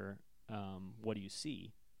asked her, what do you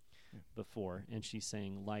see before? And she's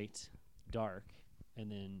saying light, dark,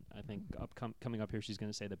 and then I think coming up here she's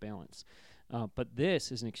going to say the balance. But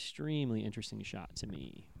this is an extremely interesting shot to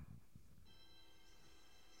me.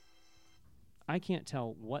 I can't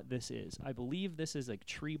tell what this is. I believe this is like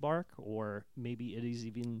tree bark, or maybe it is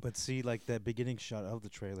even. But see, like that beginning shot of the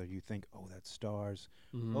trailer, you think, oh, that's stars.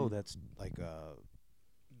 Mm-hmm. Oh, that's like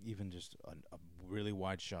even just a really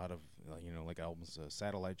wide shot of, like almost a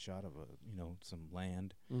satellite shot of some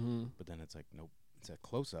land. Mm-hmm. But then it's like, nope, it's a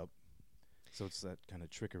close up. So it's that kind of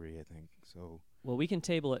trickery, I think. So. Well, we can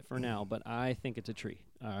table it for now, but I think it's a tree.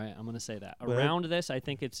 All right, I'm going to say that. But Around this, I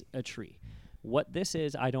think it's a tree. What this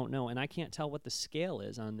is, I don't know, and I can't tell what the scale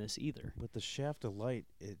is on this either. But the shaft of light,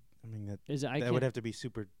 that would have to be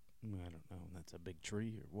super. I don't know. That's a big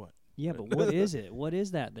tree or what? Yeah, but what is it? What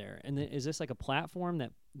is that there? And is this like a platform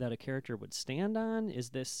that a character would stand on?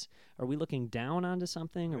 Are we looking down onto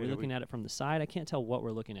something? Are we looking at it from the side? I can't tell what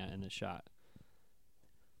we're looking at in this shot.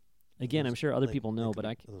 Again, I'm sure other people know, but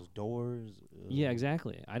those doors. Yeah,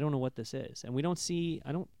 exactly. I don't know what this is, and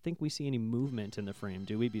I don't think we see any movement in the frame,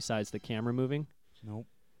 do we? Besides the camera moving. Nope.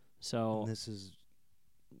 So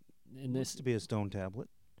and this to be a stone tablet.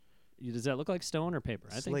 Does that look like stone or paper?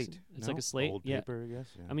 I Slate. think it's like a slate. Old paper, I guess.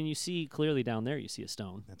 Yeah. I mean, you see clearly down there. You see a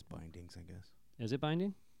stone. That's bindings, I guess. Is it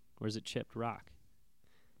binding, or is it chipped rock?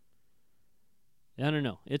 I don't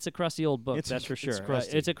know. It's a crusty old book, that's for sure.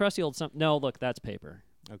 It's a crusty old. No, look, that's paper.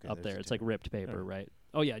 Okay, up there, it's like ripped paper, right?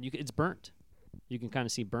 Oh yeah, it's burnt. You can kind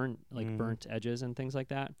of see burnt edges and things like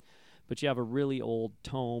that. But you have a really old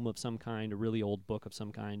tome of some kind, a really old book of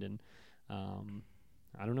some kind, and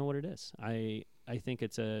I don't know what it is. I think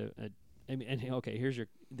it's okay. Here's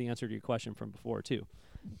the answer to your question from before too.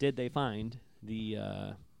 Did they find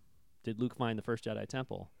did Luke find the first Jedi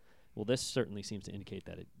temple? Well, this certainly seems to indicate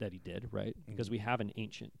that he did, right? Because we have an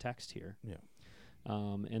ancient text here. Yeah.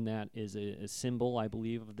 And that is a symbol, I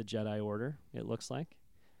believe, of the Jedi Order, it looks like.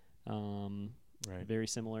 Right. Very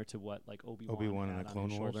similar to what like Obi-Wan in the had Clone on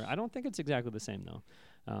his Wars. shoulder. I don't think it's exactly the same, though.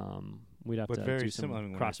 We'd have to very do some similar. I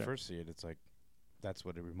mean, when I first see it, it's like, that's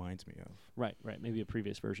what it reminds me of. Right. Maybe a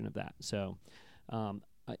previous version of that. So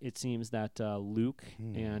it seems that Luke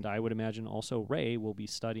and I would imagine also Rey will be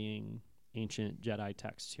studying ancient Jedi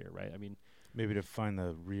texts here, right? I mean, maybe to find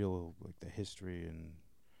the real, like the history and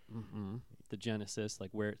the genesis, like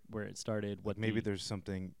where it started. What maybe there's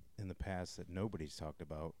something in the past that nobody's talked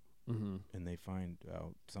about, and they find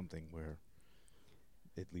out something where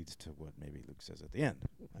it leads to what maybe Luke says at the end.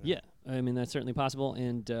 I mean that's certainly possible,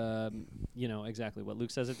 and exactly what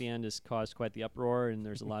Luke says at the end has caused quite the uproar, and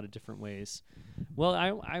there's a lot of different ways. Well,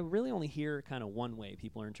 I really only hear kind of one way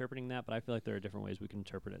people are interpreting that, but I feel like there are different ways we can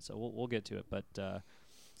interpret it. So we'll get to it, but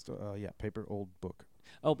paper old book.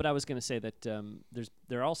 Oh, but I was going to say that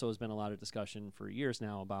there also has been a lot of discussion for years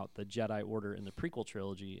now about the Jedi Order in the prequel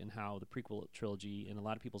trilogy, and how the prequel trilogy, in a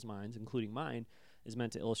lot of people's minds, including mine, is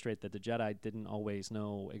meant to illustrate that the Jedi didn't always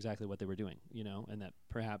know exactly what they were doing, and that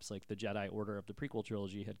perhaps like the Jedi Order of the prequel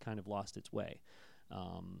trilogy had kind of lost its way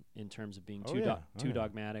in terms of being too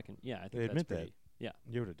dogmatic. And I think they admit that. Yeah,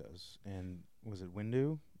 Yoda does. And was it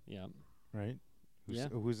Windu? Yeah. Right.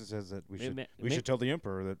 Who says that we should should tell the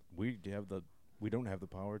Emperor that we don't have the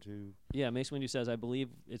power to. Yeah, Mace Windu says, I believe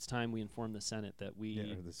it's time we inform the Senate that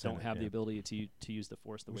we don't have the ability to use the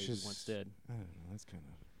Force the way we once did. I don't know. That's kind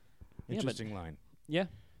of interesting line. Yeah.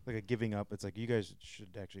 Like a giving up. It's like you guys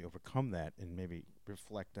should actually overcome that and maybe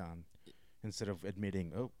reflect on, instead of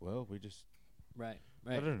admitting, oh, well, we just. Right.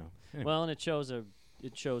 I don't know. Anyway. Well, and it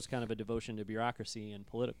shows kind of a devotion to bureaucracy and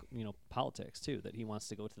politics too, that he wants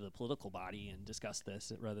to go to the political body and discuss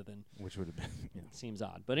this rather than, which would have been seems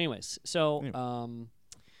odd. But anyways, so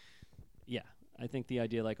I think the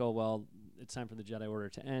idea like, oh well, it's time for the Jedi Order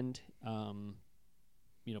to end.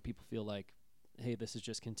 People feel like, hey, this is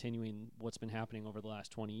just continuing what's been happening over the last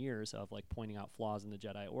 20 years of like pointing out flaws in the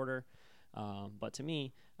Jedi Order. But to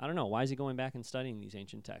me, I don't know, why is he going back and studying these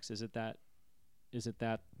ancient texts? Is it that?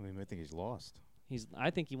 I mean, I think he's lost. I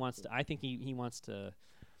think he wants to. I think he wants to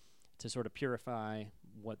sort of purify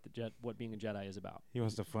what being a Jedi is about. He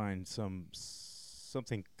wants to find some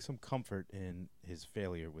comfort in his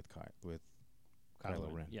failure with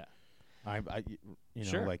Kylo Ren. Yeah,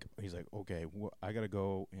 sure. Like he's like, okay, I gotta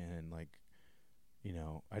go and like,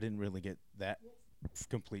 I didn't really get that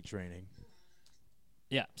complete training.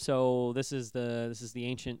 Yeah, so this is the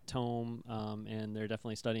ancient tome, and they're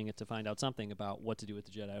definitely studying it to find out something about what to do with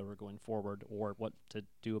the Jedi Order going forward, or what to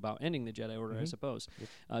do about ending the Jedi Order, I suppose.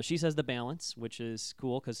 Yep. She says the balance, which is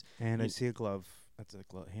cool because. And I see a glove. That's a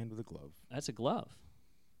hand with a glove. That's a glove.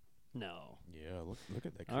 No. Yeah, look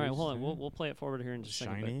at that. All right, hold on. We'll play it forward here in just a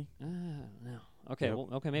second. Shiny. No. Okay. Yep. Well,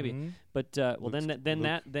 okay, maybe. Mhm. But Luke's-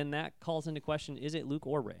 then that calls into question: is it Luke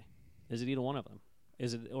or Rey? Is it either one of them?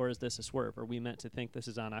 Is it, or is this a swerve? Are we meant to think this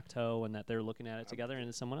is on Octo and that they're looking at it together and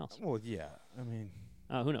it's someone else? Well, yeah. I mean,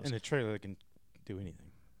 Who knows? in a trailer, they can do anything.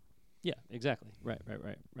 Yeah, exactly. Right. But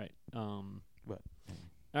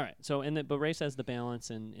All right. So, but Ray says the balance,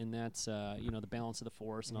 and that's the balance of the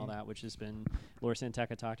Force and all that, which has been Laura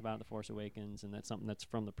Santeca talked about in The Force Awakens, and that's something that's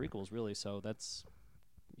from the prequels, really. So that's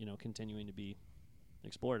continuing to be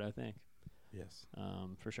explored, I think. yes.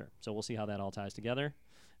 For sure. So we'll see how that all ties together,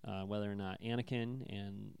 whether or not Anakin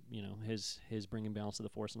and his bringing balance to the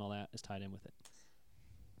Force and all that is tied in with it.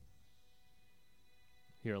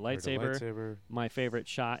 Here, a lightsaber. My favorite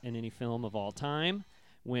shot in any film of all time.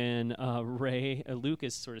 When Luke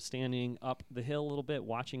is sort of standing up the hill a little bit,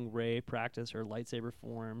 watching Rey practice her lightsaber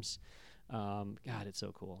forms. God, it's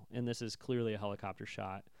so cool. And this is clearly a helicopter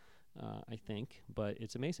shot, I think, but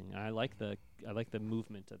it's amazing. I like the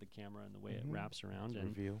movement of the camera and the way it wraps around.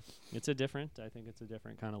 And reveal. I think it's a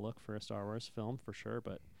different kind of look for a Star Wars film for sure,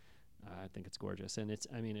 but I think it's gorgeous. And it's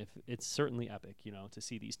certainly epic, to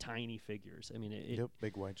see these tiny figures. I mean,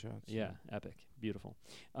 Big wide shots. yeah, epic. Beautiful.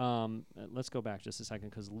 Let's go back just a second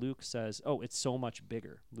because Luke says, it's so much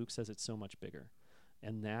bigger. Luke says it's so much bigger.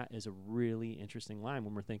 And that is a really interesting line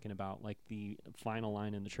when we're thinking about, like, the final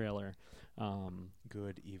line in the trailer.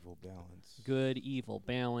 Good, evil balance. Good, evil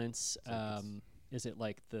balance. Is it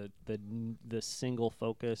like the single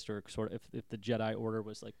focused, or sort of if the Jedi Order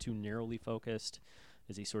was, like, too narrowly focused?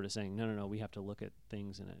 Is he sort of saying, no, we have to look at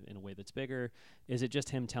things in a way that's bigger? Is it just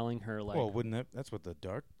him telling her, like... Well, wouldn't that's what the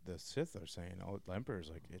Sith are saying. The Emperor's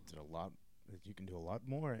like, it's a lot, you can do a lot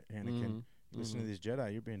more, Anakin. Listen to these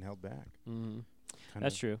Jedi, you're being held back.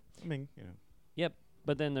 That's true. I mean, Yep,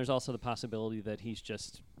 but then there's also the possibility that he's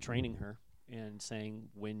just training her and saying,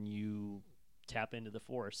 when you tap into the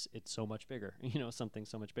Force, it's so much bigger, something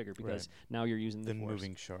so much bigger, because now you're using the Force.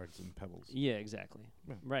 moving shards and pebbles. Yeah, exactly.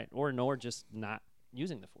 Yeah. Right, or just not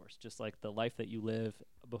using the Force, just like the life that you live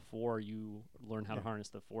before you learn how to harness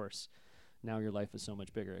the Force. Now your life is so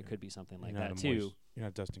much bigger. It could be something like that too. You're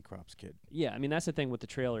not Dustin Crop's kid. Yeah, I mean, that's the thing with the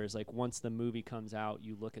trailer is, like, once the movie comes out,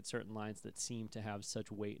 you look at certain lines that seem to have such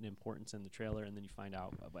weight and importance in the trailer, and then you find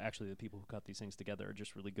out actually the people who cut these things together are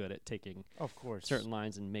just really good at taking certain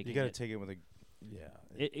lines and making. You got to take it with a. Yeah,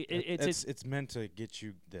 it's meant to get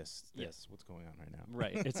you this what's going on right now.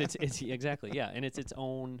 Right. It's exactly, yeah, and it's its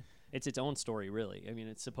own story, really. I mean,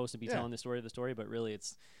 it's supposed to be telling the story of the story, but really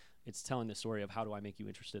it's telling the story of how do I make you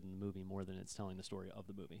interested in the movie more than it's telling the story of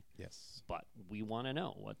the movie. Yes. But we want to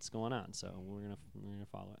know what's going on, so we're gonna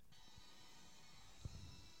follow it.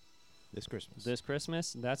 This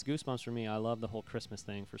Christmas, that's goosebumps for me. I love the whole Christmas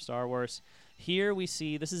thing for Star Wars. Here we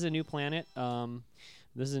see this is a new planet.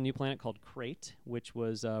 This is a new planet called Crate, which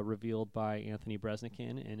was revealed by Anthony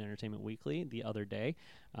Bresnikan in Entertainment Weekly the other day.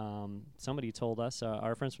 Somebody told us,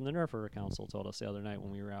 our friends from the Nerfer Council told us the other night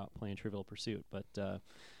when we were out playing Trivial Pursuit, but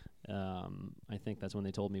I think that's when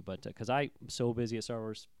they told me. But because I'm so busy at Star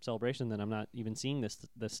Wars Celebration that I'm not even seeing this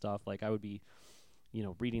stuff. Like, I would be,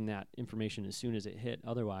 reading that information as soon as it hit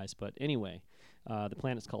otherwise. But anyway, the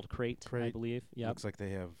planet's called Crate, I believe. Yeah. Looks like they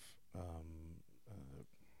have...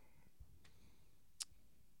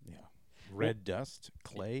 red dust,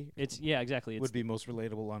 clay. Exactly. Would be most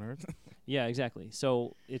relatable on Earth. Yeah, exactly.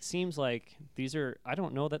 So it seems like these are, I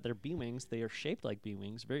don't know that they're B-Wings. They are shaped like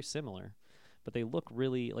B-Wings, very similar. But they look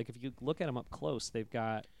really, like, if you look at them up close, they've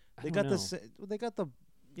got, almost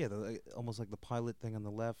like the pilot thing on the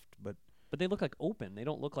left, but they look like open. They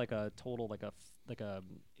don't look like a total, like a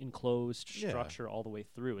enclosed structure all the way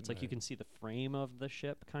through. It's like you can see the frame of the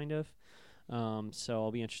ship, kind of. So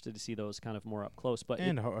I'll be interested to see those kind of more up close. But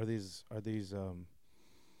are these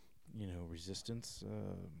resistance?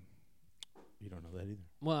 You don't know that either.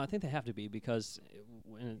 Well, I think they have to be, because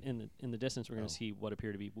in the distance we're going to see what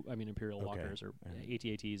appear to be Imperial walkers or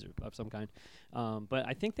AT-ATs or of some kind. But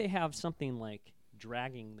I think they have something like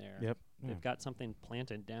dragging there. Yep. They've got something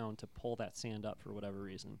planted down to pull that sand up for whatever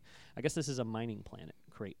reason. I guess this is a mining planet,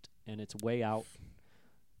 Crate, and it's way out.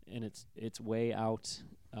 And it's way out.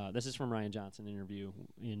 This is from Ryan Johnson interview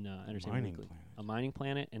in Entertainment Weekly. A mining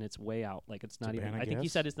planet, and it's way out. Like, it's not even. I think he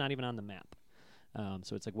said it's not even on the map.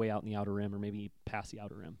 So it's like way out in the outer rim, or maybe past the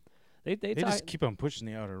outer rim. They just keep on pushing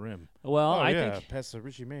the outer rim. Well, I think past the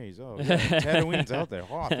Rishi Maze. Oh, yeah. Tatooine's out there.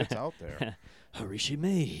 Hoth, it's out there. Rishi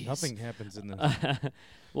Maze. Nothing happens in the.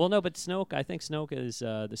 Well, no, but Snoke. I think Snoke is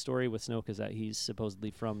the story with Snoke is that he's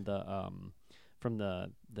supposedly from the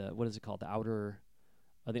what is it called? The outer.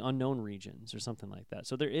 the unknown regions or something like that.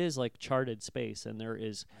 So there is like charted space, and there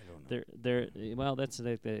is I don't know. well, that's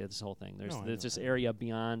this whole thing. There's this area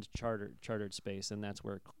beyond chartered space, and that's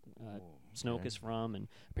where Snoke is from, and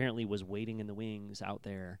apparently was waiting in the wings out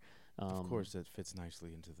there. Of course, that fits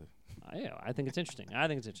nicely into the. Yeah, I think it's interesting. All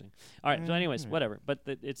right. So, anyways, whatever. But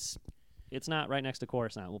it's not right next to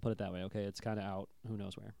Coruscant. We'll put it that way. Okay, it's kind of out. Who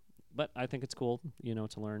knows where? But I think it's cool,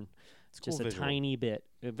 to learn just a tiny bit.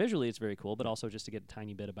 Visually, it's very cool, but also just to get a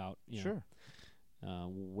tiny bit about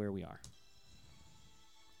where we are.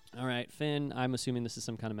 All right, Finn. I'm assuming this is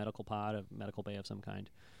some kind of medical bay of some kind,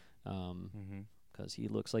 because he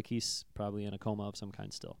looks like he's probably in a coma of some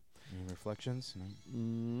kind still. Any reflections?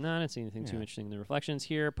 No, I didn't see anything too interesting in the reflections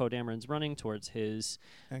here. Poe Dameron's running towards his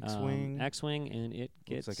X-Wing, and it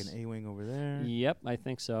gets... Looks like an A-Wing over there. Yep, I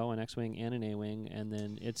think so. An X-Wing and an A-Wing, and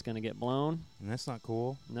then it's going to get blown. And that's not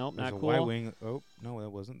cool. Nope, There's not a cool. Y-Wing. Oh, no, that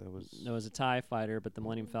wasn't. There was a TIE fighter, but the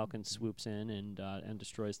Millennium Falcon swoops in and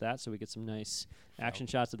destroys that, so we get some nice action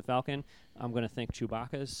shots of the Falcon. I'm going to think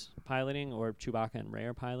Chewbacca's piloting, or Chewbacca and Rey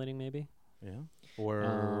are piloting, maybe. Yeah.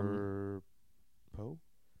 Or Poe?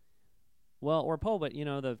 Well, or Poe, but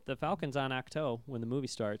the Falcon's on Ahch-To when the movie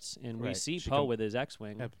starts, and we see Poe with his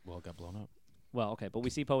X-Wing. Well, it got blown up. Well, okay, but we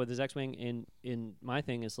see Poe with his X-Wing. In my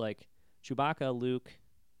thing is like Chewbacca, Luke,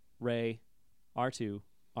 Rey, R2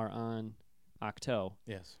 are on Ahch-To.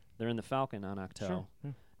 Yes. They're in the Falcon on Ahch-To. Sure.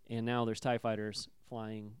 Yeah. And now there's TIE fighters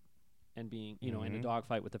flying and being, in a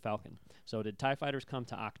dogfight with the Falcon. So did TIE fighters come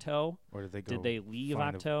to Ahch-To? Or did they go? Did they leave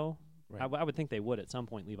Ahch-To? Right. I would think they would at some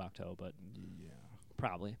point leave Ahch-To, but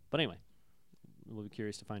probably. But anyway. We'll be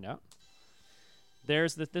curious to find out.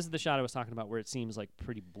 This is the shot I was talking about where it seems like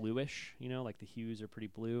pretty bluish, like the hues are pretty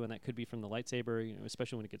blue, and that could be from the lightsaber,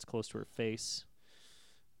 especially when it gets close to her face.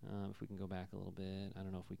 If we can go back a little bit, I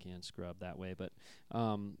don't know if we can scrub that way, but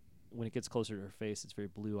when it gets closer to her face, it's very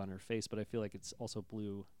blue on her face, but I feel like it's also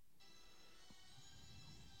blue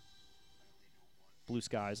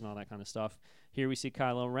skies and all that kind of stuff. Here we see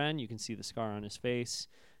Kylo Ren. You can see the scar on his face.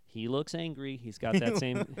 He looks angry. He's got that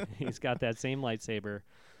same. He's got that same lightsaber.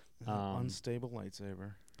 Unstable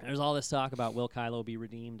lightsaber. There's all this talk about will Kylo be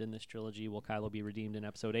redeemed in this trilogy? Will Kylo be redeemed in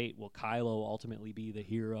Episode 8? Will Kylo ultimately be the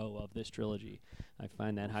hero of this trilogy? I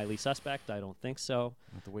find that highly suspect. I don't think so.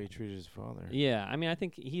 Not the way he treated his father. Yeah, I mean, I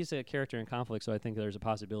think he's a character in conflict, so I think there's a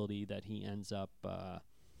possibility that he ends up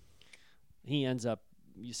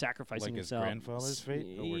sacrificing like himself. His grandfather's fate?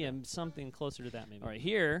 Yeah, something closer to that maybe. All right,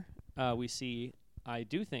 here we see. I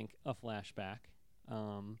do think a flashback.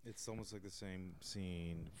 It's almost like the same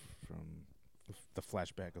scene from the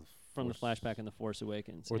flashback of the flashback in The Force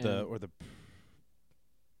Awakens, or the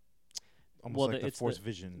almost like the Force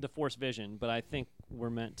vision. The Force vision, but I think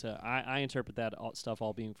we're meant to. I interpret that stuff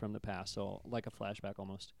all being from the past, so like a flashback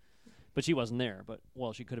almost. But she wasn't there. But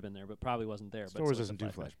she could have been there, but probably wasn't there. Star Wars doesn't do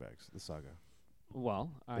flashbacks. The saga.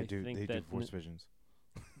 Well, I think they that do Force visions.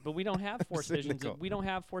 But we don't have Force visions. We don't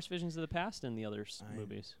have Force visions of the past in the other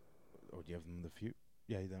movies. Oh, do you have them in the future?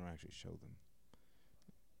 Yeah, they don't actually show them.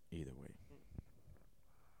 Either way.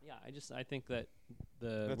 Yeah, I think that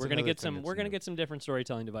we're gonna get some different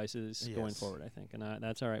storytelling devices going forward. I think, and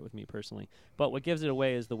that's all right with me personally. But what gives it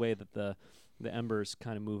away is the way that the embers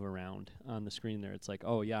kind of move around on the screen there. It's like,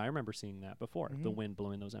 oh yeah, I remember seeing that before. The wind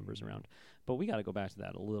blowing those embers around. But we got to go back to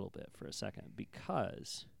that a little bit for a second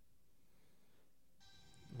because.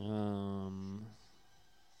 I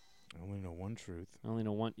only know one truth. I only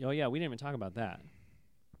know one. Oh yeah, we didn't even talk about that.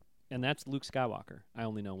 And that's Luke Skywalker. I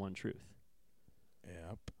only know one truth.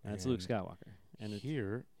 Yep. That's Luke Skywalker. And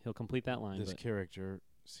here, he'll complete that line. This character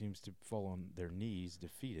seems to fall on their knees,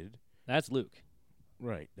 defeated. That's Luke.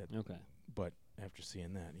 Right. Okay. But after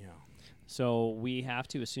seeing that, yeah. So we have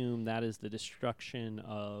to assume that is the destruction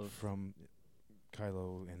of from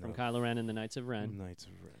Kylo Ren and the Knights of Ren.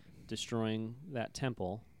 Destroying that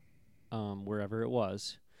temple, wherever it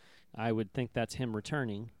was. I would think that's him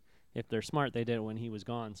returning. If they're smart, they did it when he was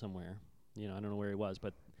gone somewhere. I don't know where he was,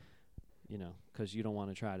 but because you don't want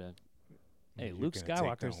to try to. Hey, Luke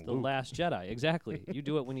Skywalker's the last Jedi. Exactly. You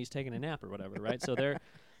do it when he's taking a nap or whatever, right? So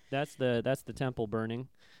that's the temple burning.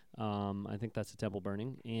 I think that's the temple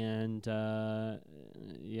burning, and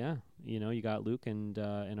you got Luke and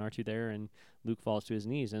R2 there, and Luke falls to his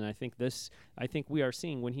knees, and I think we are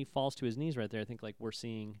seeing when he falls to his knees right there. I think like we're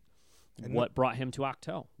seeing what brought him to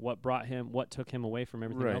Ahch-To, what took him away from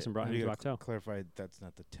everything else and brought him to Ahch-To. Clarify that's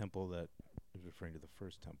not the temple that is referring to the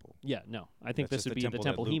first temple. Yeah, no, I think this would be the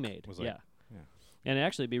temple he made. Yeah. And it'd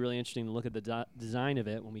actually be really interesting to look at the design of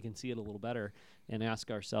it when we can see it a little better and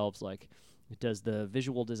ask ourselves, like, does the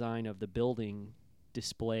visual design of the building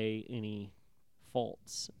display any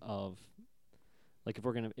faults of Like if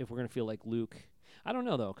we're gonna feel like Luke, I don't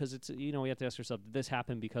know though, because it's we have to ask ourselves, did this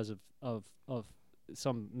happen because of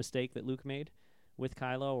some mistake that Luke made with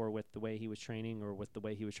Kylo, or with the way he was training, or with the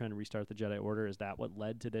way he was trying to restart the Jedi Order? Is that what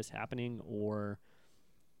led to this happening, or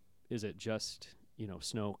is it just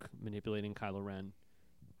Snoke manipulating Kylo Ren?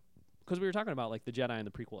 Because we were talking about like the Jedi in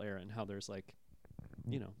the prequel era and how there's like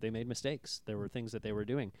they made mistakes. There were things that they were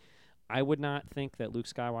doing. I would not think that Luke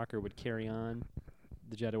Skywalker would carry on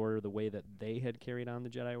the Jedi Order the way that they had carried on the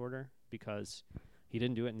Jedi Order, because he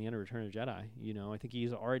didn't do it in the end of Return of the Jedi. I think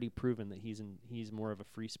he's already proven that he's more of a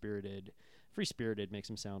free-spirited. Free-spirited makes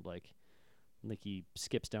him sound like he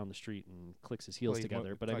skips down the street and clicks his heels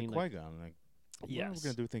together. But like I mean, Qui-Gon, yes, we're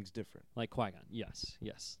gonna do things different. Like Qui-Gon, yes.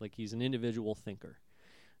 Like he's an individual thinker.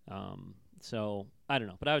 So I don't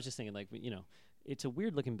know, but I was just thinking, like, it's a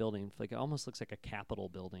weird looking building. Like it almost looks like a Capitol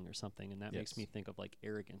building or something, and that makes me think of like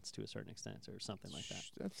arrogance to a certain extent or something like that.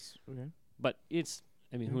 That's okay. But it's,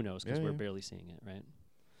 who knows? Because we're barely seeing it, right?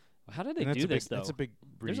 Well, how did they do this though? That's a big.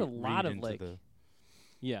 There's a lot of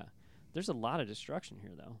there's a lot of destruction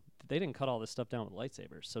here though. They didn't cut all this stuff down with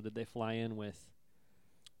lightsabers. So did they fly in with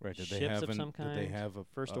ships of some kind? Did they have a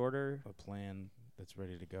First Order, a plan that's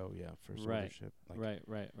ready to go? Yeah, First Order Order ship. Right.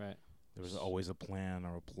 There was always a plan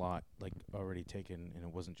or a plot like already taken, and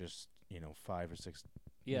it wasn't just 5 or 6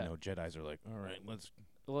 Jedis are like, all right, let's.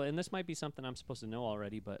 Well, and this might be something I'm supposed to know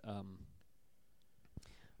already, but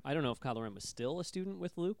I don't know if Kylo Ren was still a student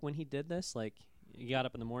with Luke when he did this. Like he got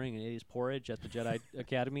up in the morning and ate his porridge at the Jedi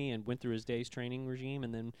Academy and went through his day's training regime,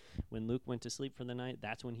 and then when Luke went to sleep for the night,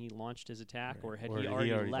 that's when he launched his attack, or had he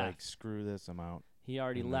already left? Like, screw this, I'm out. He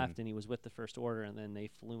already left, and he was with the First Order, and then they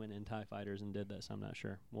flew in TIE fighters and did this. I'm not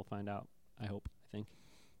sure. We'll find out. I think.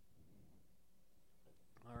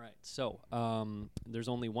 All right. So there's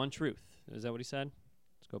only one truth. Is that what he said?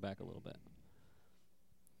 Let's go back a little bit.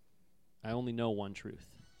 I only know one truth.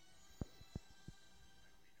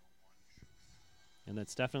 And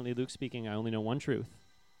that's definitely Luke speaking. I only know one truth.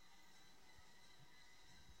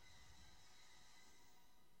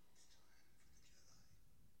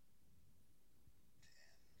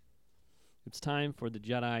 It's time for the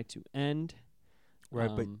Jedi to end.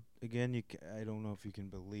 Right, but again, I don't know if you can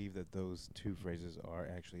believe that those two phrases are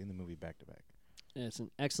actually in the movie back to back. It's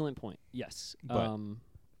an excellent point. Yes. But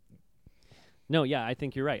no, yeah, I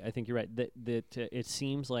think you're right. That it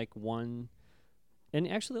seems like one.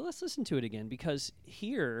 And actually, let's listen to it again, because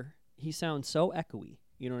here he sounds so echoey.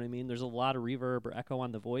 You know what I mean? There's a lot of reverb or echo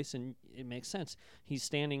on the voice, and it makes sense. He's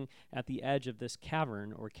standing at the edge of this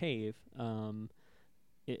cavern or cave.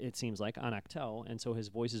 It seems like on Actel, and so his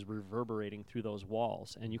voice is reverberating through those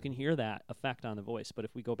walls, and you can hear that effect on the voice. But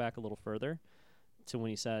if we go back a little further to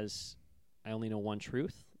when he says, "I only know one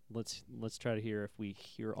truth," let's try to hear if we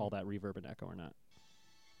hear all that reverb and echo or not.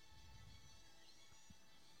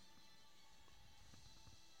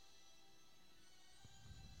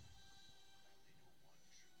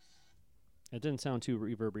 It didn't sound too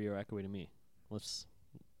reverbery or echoey to me. Let's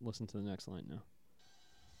listen to the next line now.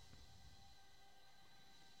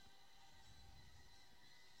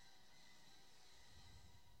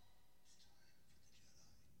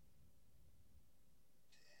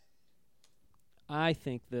 I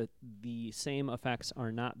think that the same effects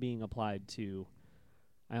are not being applied to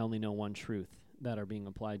I only know one truth that are being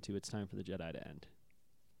applied to It's Time for the Jedi to End.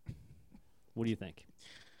 What do you think?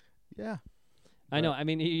 Yeah. I know. I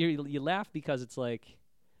mean, you laugh because it's like,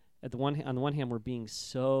 on the one hand, we're being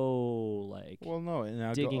so like. Well, no, and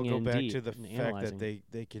I'll go back to the fact that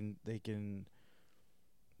they can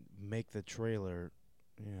make the trailer.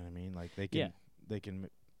 You know what I mean? Like they can,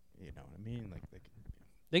 you know what I mean? Like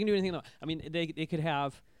they can do anything though. I mean, they could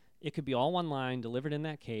have. It could be all one line delivered in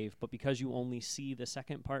that cave, but because you only see the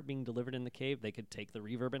second part being delivered in the cave, they could take the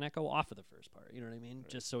reverb and echo off of the first part. You know what I mean? Right.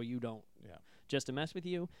 Just so you don't, just to mess with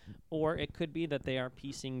you. Or it could be that they are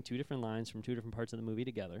piecing two different lines from two different parts of the movie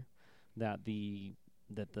together, that the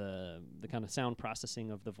kind of sound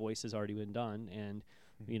processing of the voice has already been done, and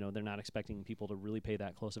they're not expecting people to really pay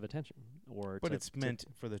that close of attention. But it's meant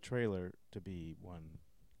for the trailer to be one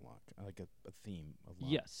block, like a theme of block.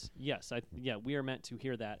 Yes. We are meant to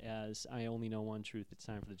hear that as I only know one truth. It's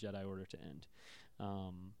time for the Jedi Order to end.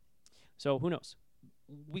 So who knows?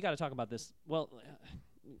 We got to talk about this. Well,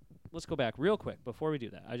 let's go back real quick before we do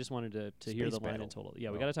that. I just wanted to hear the line in total. Yeah,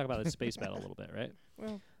 we got to talk about the space battle a little bit, right?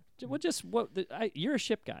 Well, you're a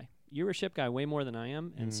ship guy. You're a ship guy way more than I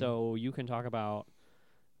am, and so you can talk about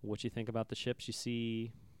what you think about the ships you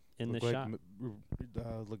see in this shot.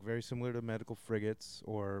 Look very similar to medical frigates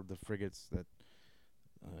or the frigates that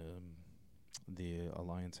the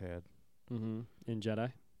Alliance had. In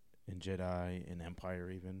Jedi? in Jedi, in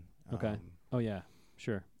Empire even. Okay. Oh yeah,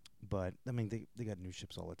 sure. But I mean, they got new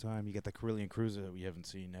ships all the time. You got the Carillion cruiser that we haven't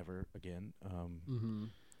seen ever again.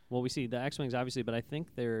 Well, we see the X-wings obviously, but I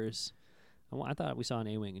think there's. I thought we saw an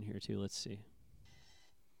A-wing in here too. Let's see.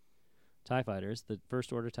 TIE fighters, the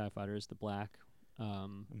First Order TIE fighters, the black,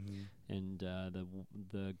 and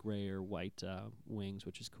the gray or white wings,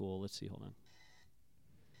 which is cool. Let's see. Hold on.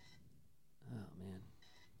 Oh man.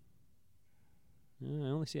 I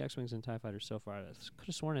only see X-wings and TIE fighters so far. I could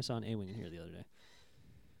have sworn I saw an A-wing in here the other day.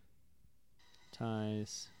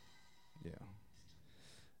 TIEs. Yeah.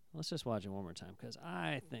 Let's just watch it one more time because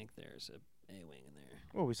I think there's a A-wing in there.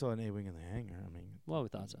 Well, we saw an A-wing in the hangar. I mean, Well, we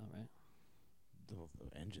thought so, right?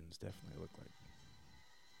 the engines definitely look like.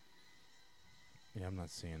 Yeah, I'm not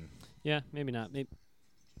seeing. Yeah, maybe not. Maybe.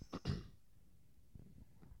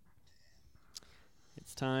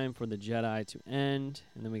 It's time for the Jedi to end,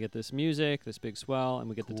 and then we get this music, this big swell, and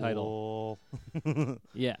we get the title.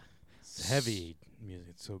 Yeah. It's heavy music.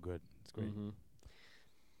 It's so good. It's great.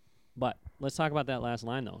 But let's talk about that last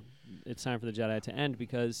line, though. It's time for the Jedi to end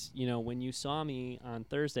because, when you saw me on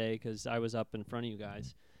Thursday, because I was up in front of you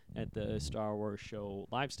guys at the Star Wars show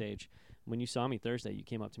live stage, when you saw me Thursday, you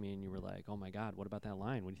came up to me and you were like, oh, my God, what about that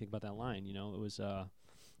line? What do you think about that line? It was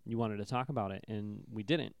you wanted to talk about it, and we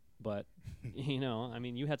didn't. But,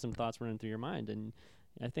 you had some thoughts running through your mind, and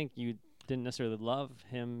I think you didn't necessarily love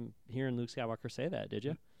him hearing Luke Skywalker say that, did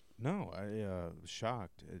you? No, I was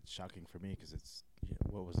shocked. It's shocking for me because it's,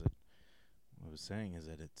 what was it? What I was saying is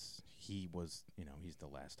that he was, he's the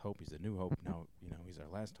last hope. He's the new hope. Now, he's our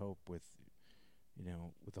last hope with,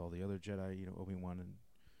 with all the other Jedi, Obi-Wan and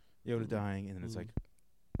Yoda dying. And then it's like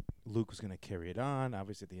Luke was going to carry it on.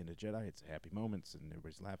 Obviously, at the end of Jedi, it's happy moments and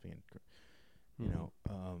everybody's laughing. And,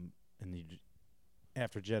 and you,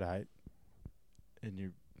 after Jedi,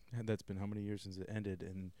 and that's been how many years since it ended?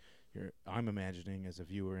 And I'm imagining as a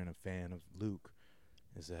viewer and a fan of Luke,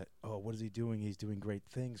 is that, what is he doing? He's doing great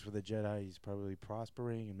things for the Jedi. He's probably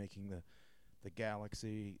prospering and making the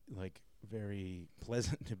galaxy like very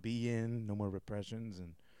pleasant to be in. No more repressions,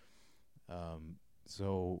 and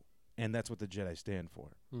and that's what the Jedi stand for.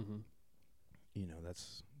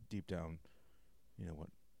 That's deep down,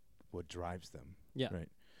 what drives them. Yeah. Right.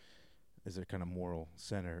 Is their kind of moral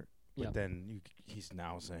center. But then he's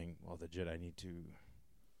now saying, well, the Jedi need to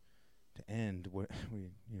end. What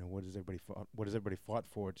does everybody fought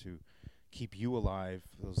for to keep you alive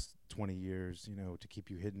those 20 years? To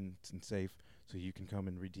keep you hidden and safe, so you can come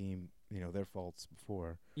and redeem their faults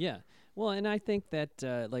before. Yeah. Well, and I think that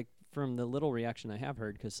from the little reaction I have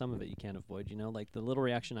heard, because some of it you can't avoid, like the little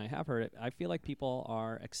reaction I have heard, I feel like people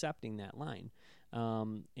are accepting that line,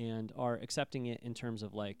 and are accepting it in terms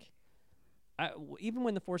of even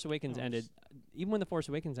when The Force Awakens ended,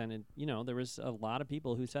 there was a lot of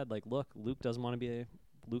people who said, look, Luke doesn't want to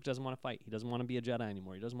fight. He doesn't want to be a Jedi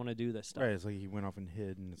anymore. He doesn't want to do this stuff. Right. It's like he went off and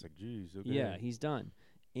hid, and it's like, geez, okay. Yeah, he's done.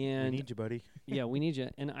 And we need you, buddy. Yeah, we need you.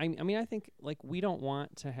 And I think we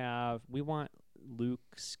want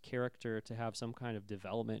Luke's character to have some kind of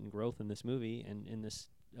development and growth in this movie and in this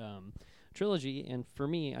trilogy. And for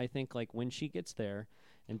me, I think when she gets there.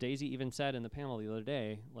 And Daisy even said in the panel the other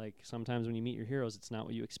day, sometimes when you meet your heroes, it's not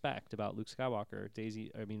what you expect about Luke Skywalker.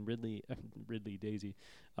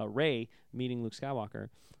 Rey meeting Luke Skywalker.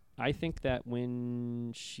 I think that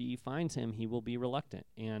when she finds him, he will be reluctant.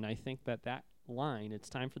 And I think that line, it's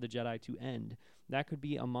time for the Jedi to end, that could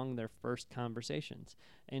be among their first conversations.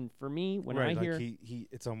 And for me, when I hear...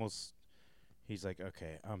 it's almost... He's like,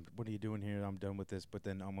 okay, what are you doing here? I'm done with this. But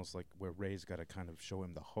then almost like where Rey's got to kind of show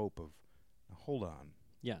him the hope of, hold on.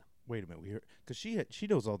 Yeah. Wait a minute. Because she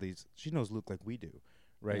knows all these. She knows Luke like we do,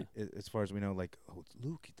 right? Yeah. As far as we know, it's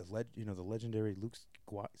Luke, the legendary Luke,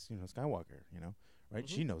 Skywalker, right?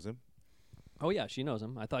 She knows him. Oh yeah, she knows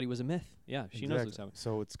him. I thought he was a myth. Yeah, she knows Luke Skywalker.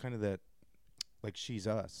 So it's kind of that, she's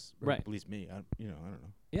us, right? At least me. I don't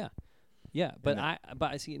know. Yeah, yeah. But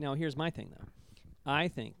I see. Now here's my thing though. I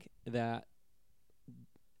think that,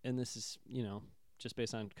 and this is just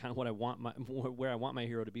based on kind of what I want where I want my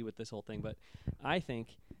hero to be with this whole thing. But I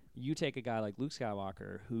think you take a guy like Luke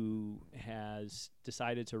Skywalker who has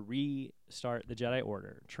decided to restart the Jedi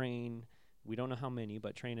Order, train, we don't know how many,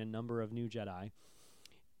 but train a number of new Jedi,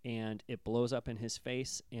 and it blows up in his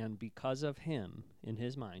face. And because of him, in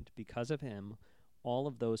his mind, all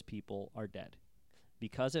of those people are dead.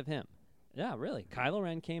 Because of him. Yeah, really. Kylo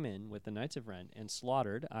Ren came in with the Knights of Ren and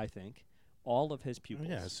slaughtered, I think, all of his pupils.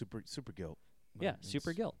 Oh, yeah, super guilt. Yeah,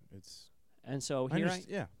 super guilt. And so here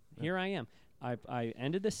I am. I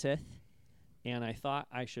ended the Sith, and I thought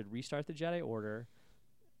I should restart the Jedi Order,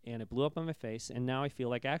 and it blew up on my face. And now I feel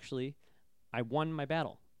like actually, I won my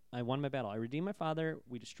battle. I won my battle. I redeemed my father.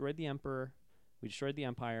 We destroyed the emperor. We destroyed the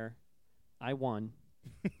empire. I won.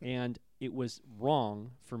 And it was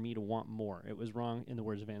wrong for me to want more. It was wrong, in the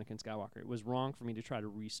words of Anakin Skywalker. It was wrong for me to try to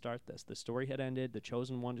restart this. The story had ended. The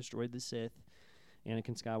Chosen One destroyed the Sith,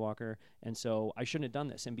 Anakin Skywalker. And so I shouldn't have done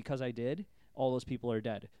this. And because I did, all those people are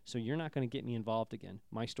dead. So you're not going to get me involved again.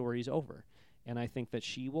 My story's over. And I think that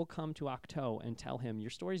she will come to Octo and tell him,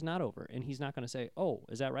 your story's not over. And he's not going to say, oh,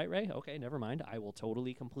 is that right, Ray? Okay, never mind. I will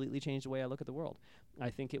totally, completely change the way I look at the world. I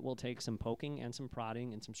think it will take some poking and some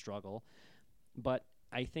prodding and some struggle. But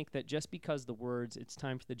I think that just because the words, it's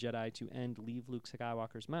time for the Jedi to end, leave Luke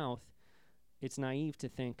Skywalker's mouth, it's naive to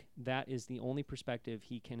think that is the only perspective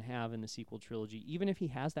he can have in the sequel trilogy. Even if he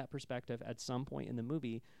has that perspective at some point in the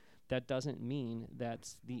movie, that doesn't mean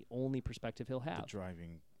that's the only perspective he'll have. The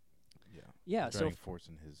driving force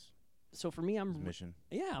in his So for me, his mission.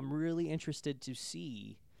 Yeah, I'm really interested to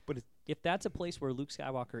see But if that's a place where Luke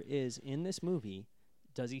Skywalker is in this movie.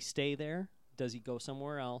 Does he stay there? Does he go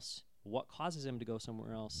somewhere else? What causes him to go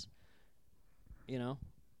somewhere else? You know?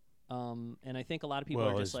 And I think a lot of people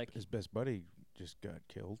are just like... his best buddy just got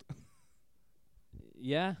killed.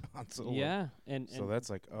 Yeah. Han Solo. Yeah. And so that's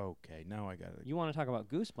like, okay, now I got it. You want to talk about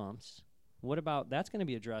Goosebumps. What about... That's going to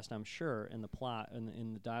be addressed, I'm sure, in the plot,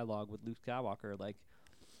 in the dialogue with Luke Skywalker. Like,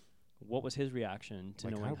 what was his reaction to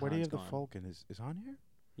knowing Han's where do you have gone? the Falcon? Is Han here?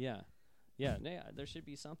 Yeah. Yeah, there should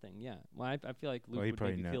be something, yeah. Well, I feel like Luke would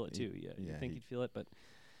probably maybe feel it, too. Yeah, you think he'd feel it, but...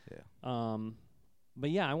 Yeah. But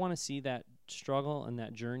yeah, I want to see that struggle and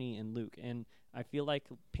that journey in Luke. And I feel like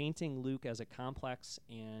painting Luke as a complex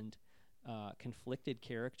and conflicted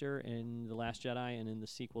character in The Last Jedi and in the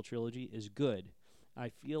sequel trilogy is good. I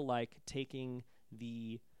feel like taking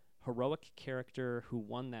the heroic character who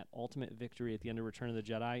won that ultimate victory at the end of Return of the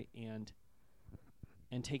Jedi and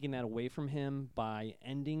taking that away from him by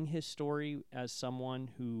ending his story as someone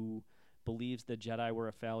who believes the Jedi were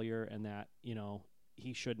a failure and that, you know,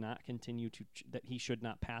 he should not continue to that he should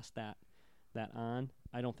not pass that on.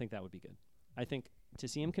 I don't think that would be good. I think to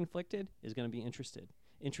see him conflicted is going to be interesting.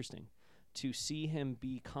 To see him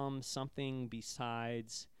become something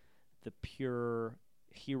besides the pure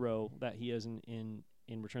hero that he is in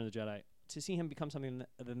Return of the Jedi, to see him become something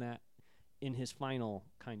other than that in his final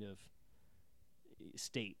kind of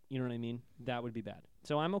state, you know what I mean? That would be bad.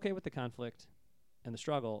 So I'm okay with the conflict and the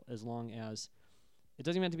struggle as long as it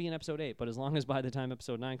doesn't even have to be in episode 8, but as long as by the time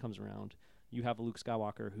episode 9 comes around, you have a Luke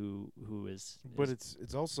Skywalker who is. But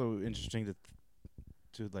it's also interesting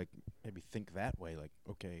to like maybe think that way. Like,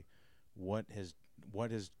 okay,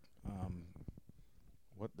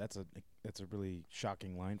 that's a really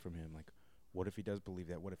shocking line from him. Like, what if he does believe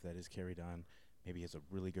that? What if that is carried on? Maybe he has a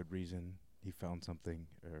really good reason. He found something,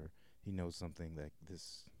 or he knows something that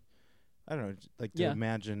this. I don't know, like to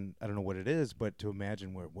imagine. I don't know what it is, but to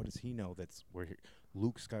imagine what does he know? That's where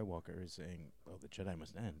Luke Skywalker is saying, "Oh, the Jedi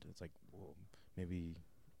must end." It's like, well, maybe,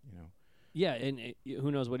 you know. Yeah, and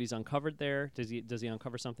who knows what he's uncovered there? Does he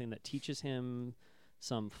uncover something that teaches him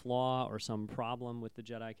some flaw or some problem with the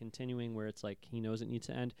Jedi continuing, where it's like he knows it needs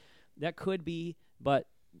to end? That could be, but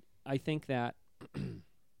I think that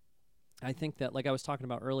like I was talking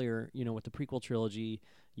about earlier, you know, with the prequel trilogy,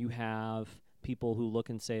 you have people who look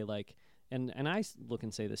and say like. And I look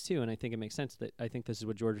and say this too, and I think it makes sense that I think this is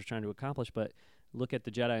what George was trying to accomplish, but look at the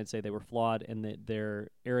Jedi and say they were flawed and that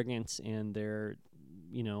their arrogance and their,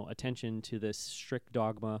 you know, attention to this strict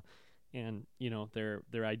dogma and, you know,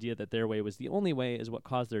 their idea that their way was the only way is what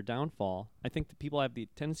caused their downfall. I think that people have the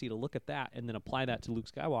tendency to look at that and then apply that to Luke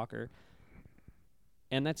Skywalker,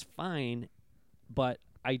 and that's fine, but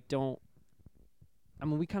we've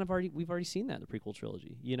already seen that in the prequel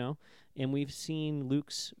trilogy, you know, and we've seen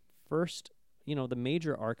Luke's first, you know, the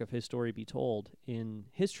major arc of his story be told in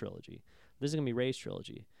his trilogy. This is going to be Rey's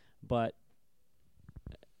trilogy. But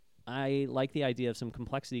I like the idea of some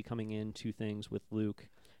complexity coming into things with Luke.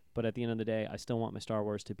 But at the end of the day, I still want my Star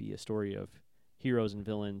Wars to be a story of heroes and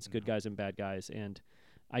villains, good guys and bad guys. And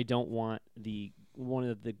I don't want the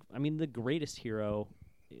greatest hero,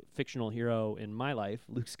 fictional hero in my life,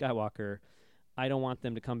 Luke Skywalker, I don't want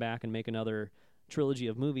them to come back and make another trilogy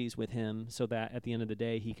of movies with him so that at the end of the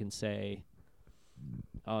day he can say,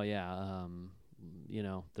 oh yeah, you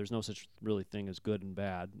know, there's no such really thing as good and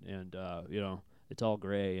bad, and you know, it's all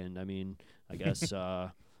gray, and I mean, I guess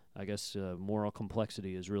moral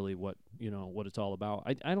complexity is really what, you know, what it's all about.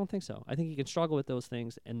 I don't think so. I think he can struggle with those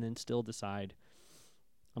things and then still decide,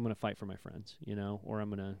 I'm going to fight for my friends, you know, or I'm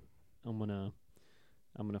going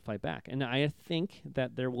to fight back. And I think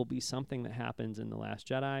that there will be something that happens in The Last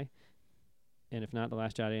Jedi, and if not The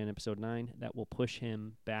Last Jedi in Episode 9, that will push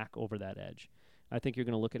him back over that edge. I think you're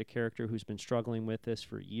going to look at a character who's been struggling with this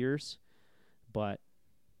for years, but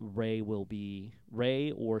Rey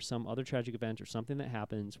or some other tragic event or something that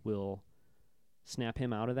happens will snap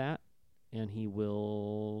him out of that, and he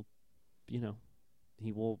will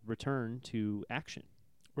return to action.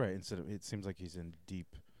 Right. Instead of, it seems like he's in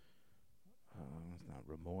deep, not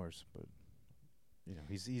remorse, but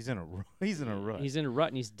he's in a he's in a rut. He's in a rut,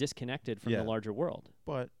 and he's disconnected from the larger world.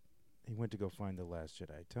 But he went to go find the last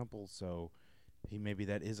Jedi temple, so maybe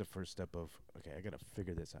that is a first step of, okay, I got to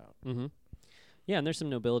figure this out. Mm-hmm. Yeah, and there's some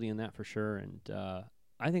nobility in that for sure, and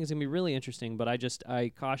I think it's gonna be really interesting. But I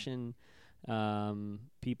caution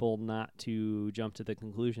people not to jump to the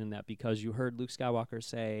conclusion that because you heard Luke Skywalker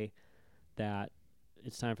say that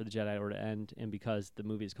it's time for the Jedi Order to end, and because the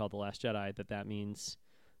movie is called The Last Jedi, that means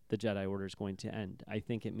the Jedi Order is going to end. I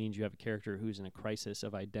think it means you have a character who's in a crisis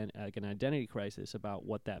of an identity crisis about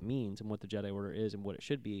what that means and what the Jedi Order is and what it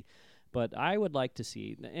should be. But I would like to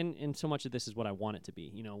see, and so much of this is what I want it to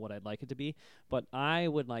be, what I'd like it to be, but I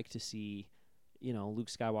would like to see, Luke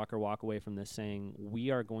Skywalker walk away from this saying, we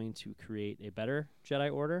are going to create a better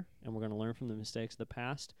Jedi Order, and we're going to learn from the mistakes of the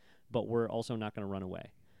past, but we're also not going to run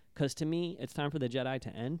away. Because to me, it's time for the Jedi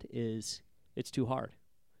to end it's too hard.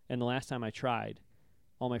 And the last time I tried,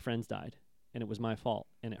 all my friends died, and it was my fault,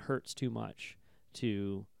 and it hurts too much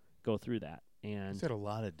to go through that. And he's had a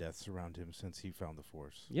lot of deaths around him since he found the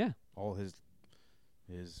Force. Yeah. All his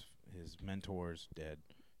mentors dead,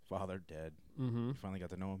 father dead. Mm-hmm. He finally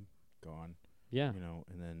got to know him, gone. Yeah.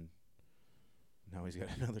 And then now he's got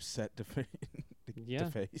another set to face.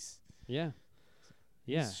 Yeah.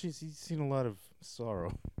 Yeah. He's seen a lot of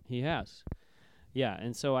sorrow. He has. Yeah,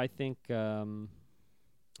 and so I think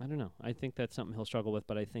I don't know. I think that's something he'll struggle with,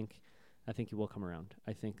 but I think he will come around.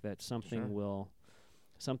 I think that something will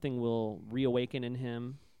reawaken in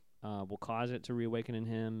him, will cause it to reawaken in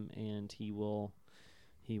him, and he'll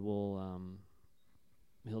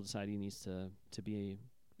decide he needs to be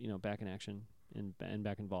back in action and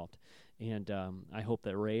back involved. And I hope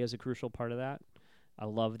that Rey is a crucial part of that. I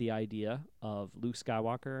love the idea of Luke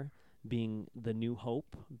Skywalker being the new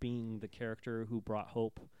hope, being the character who brought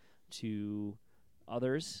hope to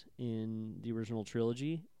others in the original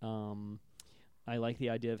trilogy. I like the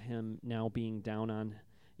idea of him now being down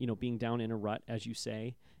in a rut, as you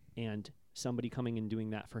say, and somebody coming and doing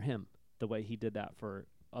that for him the way he did that for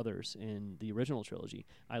others in the original trilogy.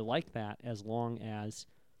 I like that as long as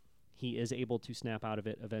he is able to snap out of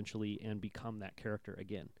it eventually and become that character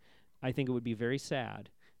again. I think it would be very sad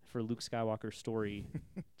for Luke Skywalker's story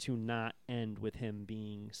to not end with him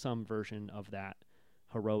being some version of that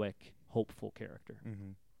heroic, hopeful character.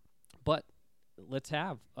 Mm-hmm. But let's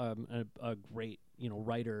have a great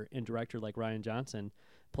writer and director like Rian Johnson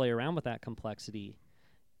play around with that complexity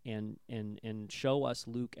and show us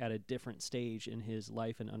Luke at a different stage in his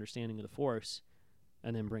life and understanding of the Force,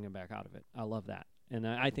 and then bring him back out of it. I love that, and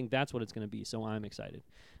I think that's what it's going to be. So I'm excited,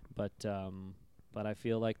 but I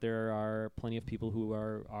feel like there are plenty of people who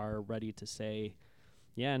are ready to say,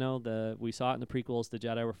 yeah, no, we saw it in the prequels. The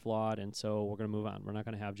Jedi were flawed, and so we're going to move on. We're not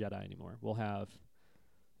going to have Jedi anymore. We'll have,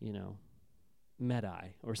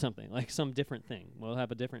 Medi or something, like some different thing. We'll have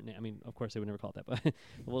a different name. I mean, of course, they would never call it that, but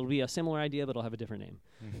it'll be a similar idea, but it'll have a different name.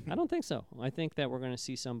 I don't think so. I think that we're going to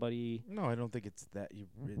see somebody. No, I don't think it's that.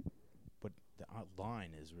 But the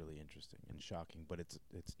outline is really interesting and shocking. But it's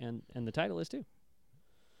and the title is too.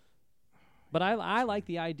 But I like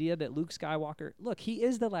the idea that Luke Skywalker, look, he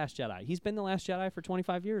is the Last Jedi. He's been the Last Jedi for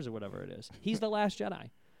 25 years or whatever it is. He's the Last Jedi.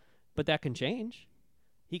 But that can change.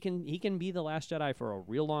 He can be the Last Jedi for a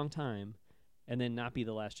real long time and then not be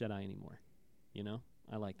the Last Jedi anymore.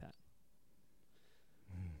 I like that.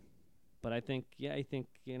 But I think the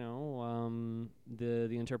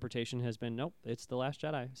interpretation has been, nope, it's the Last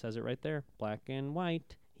Jedi. It says it right there, black and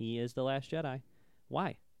white. He is the Last Jedi.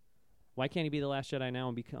 Why? Why can't he be the Last Jedi now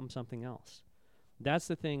and become something else? That's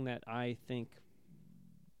the thing that I think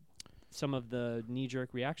some of the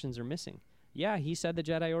knee-jerk reactions are missing. Yeah, he said the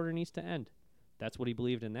Jedi Order needs to end. That's what he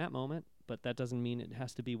believed in that moment, but that doesn't mean it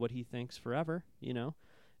has to be what he thinks forever,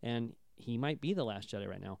 And he might be the Last Jedi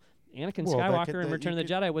right now. Anakin Skywalker in Return of the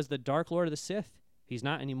Jedi was the Dark Lord of the Sith. He's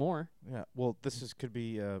not anymore. Yeah, well, could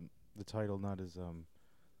be the title, not as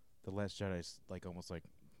the Last Jedi is almost like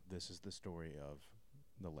this is the story of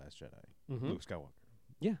the Last Jedi, Luke Skywalker.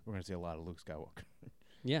 Yeah, we're gonna see a lot of Luke Skywalker.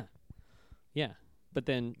 Yeah. But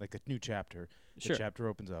then, like the new chapter, the chapter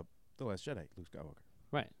opens up the Last Jedi, Luke Skywalker.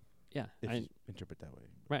 Right. Yeah. If you interpret that way.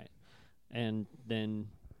 Right. And then,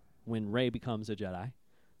 when Rey becomes a Jedi,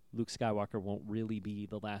 Luke Skywalker won't really be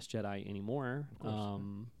the Last Jedi anymore.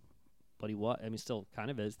 But he still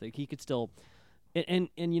kind of is. He could still And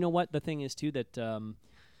you know what? The thing is too that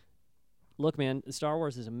look, man, Star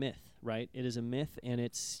Wars is a myth, right? It is a myth, and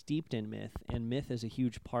it's steeped in myth, and myth is a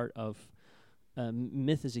huge part of the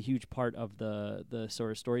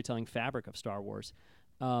sort of storytelling fabric of Star Wars.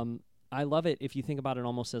 I love it if you think about it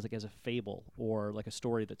almost as a fable or like a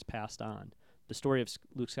story that's passed on. The story of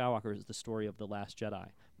Luke Skywalker is the story of the Last Jedi.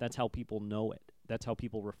 That's how people know it. That's how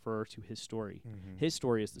people refer to his story. Mm-hmm. His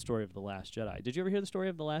story is the story of the Last Jedi. Did you ever hear the story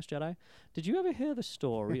of the Last Jedi? Did you ever hear the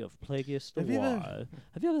story of Plagueis the Wise?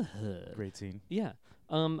 Have you ever heard? Great scene. Yeah.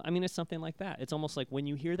 I mean, it's something like that. It's almost like when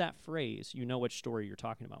you hear that phrase, you know which story you're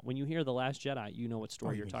talking about. When you hear The Last Jedi, you know what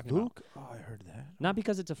story you're talking Luke? about. Oh, I heard that. Not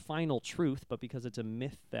because it's a final truth, but because it's a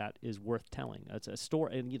myth that is worth telling. It's a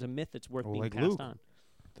story, and it's a myth that's worth being like passed Luke. on.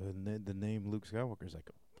 The name Luke Skywalker is like,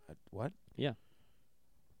 what? Yeah.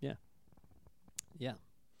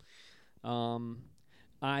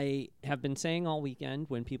 I have been saying all weekend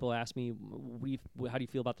when people ask me, how do you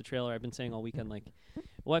feel about the trailer? I've been saying all weekend, like,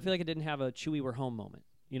 well, I feel like it didn't have a Chewie we're home moment.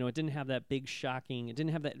 You know, it didn't have that big shocking, it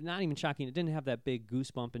didn't have that, not even shocking, it didn't have that big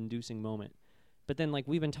goosebump-inducing moment. But then, like,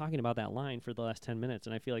 we've been talking about that line for the last 10 minutes,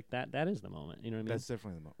 and I feel like that is the moment. You know what I mean? That's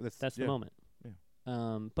definitely the moment. That's the moment. Yeah.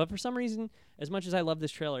 But for some reason, as much as I love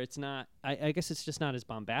this trailer, it's not, I guess it's just not as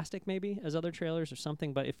bombastic maybe as other trailers or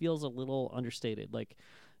something, but it feels a little understated. Like,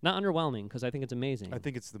 not underwhelming, because I think it's amazing. I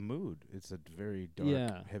think it's the mood. It's a very dark,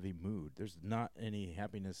 Yeah. heavy mood. There's not any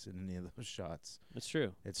happiness in any of those shots. That's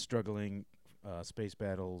true. It's struggling, space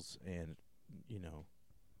battles, and,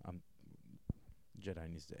 Jedi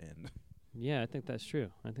needs to end. Yeah, I think that's true.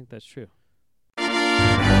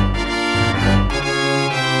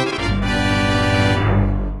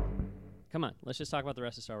 Come on, let's just talk about the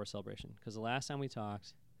rest of Star Wars Celebration, because the last time we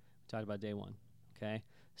talked about day one, okay?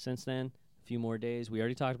 Since then, a few more days. We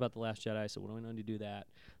already talked about The Last Jedi, so we don't need to do that.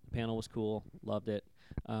 The panel was cool. Loved it.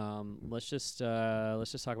 Let's just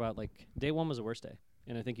talk about, like, day one was the worst day.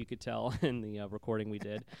 And I think you could tell in the recording we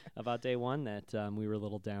did about day one that we were a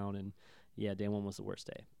little down, and, yeah, day one was the worst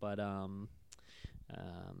day. But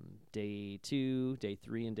day 2, day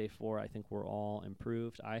 3, and day 4, I think were all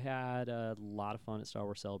improved. I had a lot of fun at Star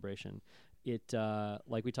Wars Celebration. It,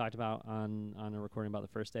 like we talked about on a recording about the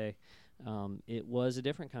first day, it was a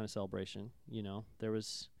different kind of celebration. You know, there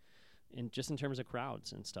was, just in terms of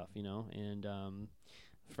crowds and stuff. You know, and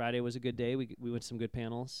Friday was a good day. We went to some good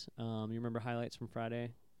panels. You remember highlights from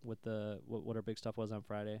Friday? What our big stuff was on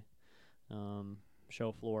Friday?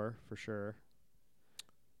 Show floor for sure.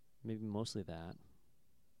 Maybe mostly that.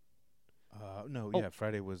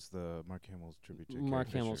 Friday was the Mark Hamill's tribute to Mark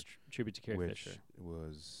Carrie Hamill's Fisher, tribute to Carrie which Fisher.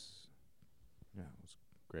 was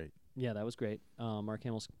great. Yeah, that was great. Mark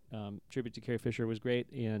Hamill's tribute to Carrie Fisher was great,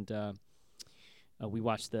 and we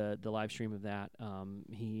watched the live stream of that.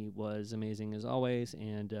 He was amazing as always,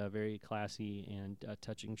 and very classy and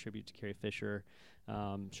touching tribute to Carrie Fisher.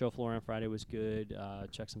 Show floor on Friday was good.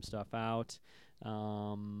 Check some stuff out.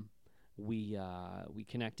 We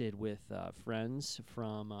connected with friends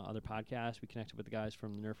from other podcasts. We connected with the guys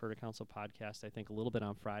from the Nerf Herder Council podcast, I think, a little bit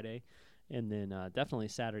on Friday. And then definitely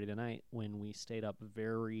Saturday night when we stayed up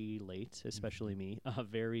very late, especially me,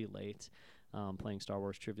 very late, playing Star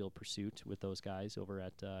Wars Trivial Pursuit with those guys over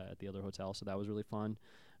at the other hotel. So that was really fun.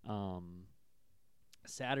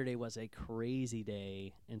 Saturday was a crazy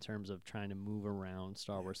day in terms of trying to move around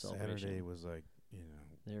Star Wars Celebration. Saturday was like,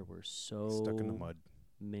 there were so stuck in the mud.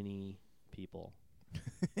 Many people.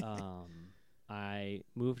 I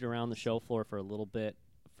moved around the show floor for a little bit,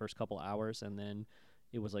 first couple hours, and then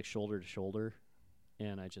it was like shoulder to shoulder,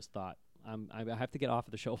 and I just thought I have to get off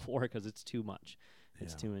of the show floor because it's too much.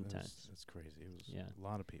 It's too intense. It's crazy. It was a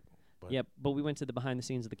lot of people. But but we went to the behind the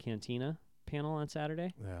scenes of the Cantina panel on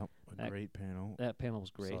Saturday. Yeah, a great panel. That panel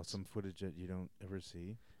was great. Saw some footage that you don't ever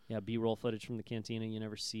see. Yeah, B-roll footage from the Cantina you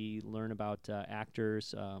never see. Learn about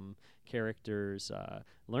actors, characters.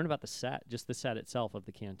 Learn about the set, just the set itself of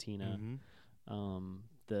the Cantina. Mm-hmm.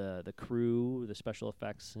 The crew, the special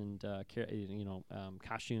effects, and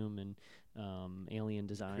costume and alien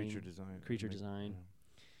design, creature design.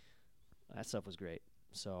 Yeah. That stuff was great.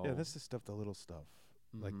 So yeah, that's the stuff, the little stuff,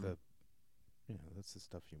 like that's the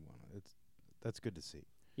stuff you want. That's good to see.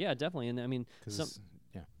 Yeah, definitely. And I mean,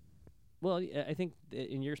 well, I think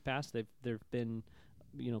in years past there've been,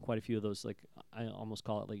 quite a few of those. Like I almost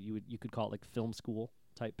call it like you could call it like film school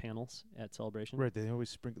type panels at Celebration. Right. They always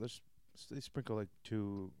sprinkle. They sprinkle like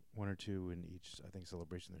one or two in each. I think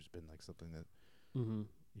Celebration. There's been like something that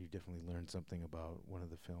you definitely learned something about one of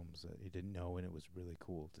the films that you didn't know, and it was really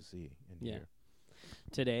cool to see and hear.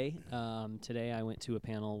 Today I went to a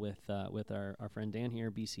panel with our friend Dan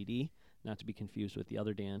here, BCD. not to be confused with the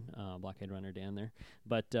other Dan, Blockade Runner Dan there.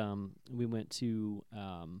 But we went to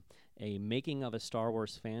a making of a Star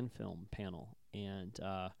Wars fan film panel, and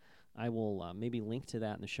I will maybe link to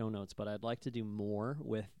that in the show notes, but I'd like to do more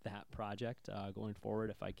with that project going forward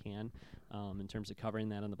if I can, in terms of covering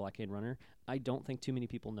that on the Blockade Runner. I don't think too many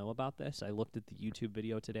people know about this. I looked at the YouTube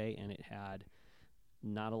video today, and it had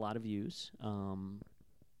not a lot of views.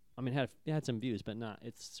 I mean, it had some views, but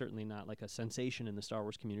it's certainly not like a sensation in the Star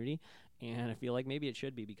Wars community, and I feel like maybe it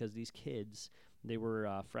should be, because these kids, they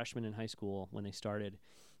were freshmen in high school when they started,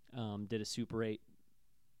 did a Super 8,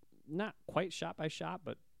 not quite shot-by-shot,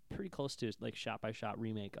 but pretty close to like shot-by-shot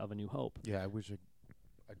remake of A New Hope. Yeah, I wish I'd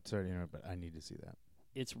sorry to interrupt, but I need to see that.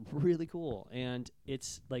 It's really cool, and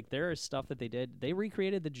it's like there is stuff that they did. They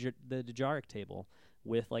recreated the Djarik table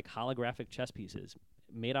with like holographic chess pieces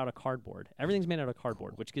made out of cardboard. Everything's made out of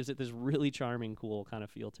cardboard, which gives it this really charming, cool kind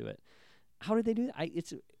of feel to it. How did they do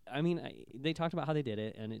that? They talked about how they did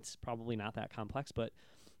it, and it's probably not that complex, but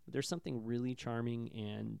there's something really charming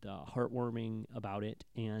and heartwarming about it,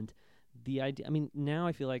 and the idea, now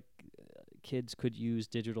I feel like kids could use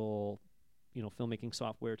digital, filmmaking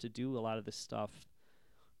software to do a lot of this stuff,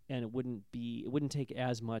 and it wouldn't take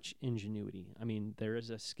as much ingenuity. There is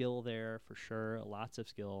a skill there for sure, lots of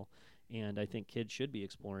skill, and I think kids should be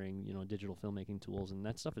exploring, digital filmmaking tools, and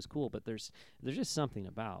that stuff is cool, but there's just something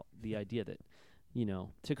about the idea that,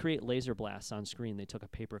 to create laser blasts on screen, they took a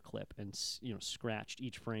paper clip and, scratched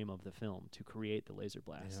each frame of the film to create the laser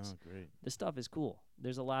blasts. Yeah, great. This stuff is cool.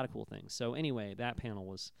 There's a lot of cool things. So anyway, that panel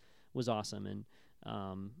was awesome, and,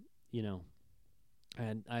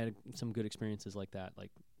 I had some good experiences like that,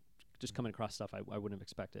 like just coming across stuff I wouldn't have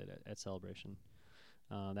expected at Celebration.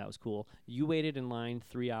 That was cool. You waited in line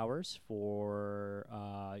 3 hours for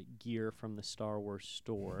gear from the Star Wars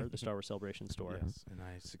store, the Star Wars Celebration store. Yes, and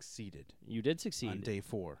I succeeded. You did succeed. On day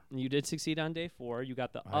 4. You did succeed on day 4. You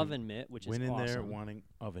got the oven mitt, which is awesome. Went in there wanting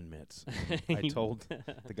oven mitts. I told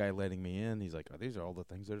the guy letting me in, he's like, these are all the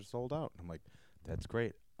things that are sold out. I'm like, that's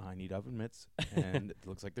great. I need oven mitts, and it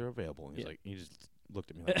looks like they're available. And he's like, he just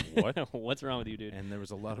looked at me like, what? What's wrong with you, dude? And there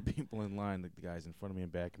was a lot of people in line, like the guys in front of me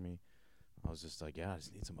and back of me. I was just like, I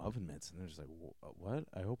just need some oven mitts. And they're just like, what?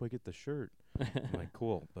 I hope I get the shirt. I'm like,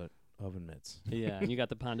 cool, but oven mitts. Yeah, and you got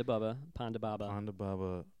the Ponda Baba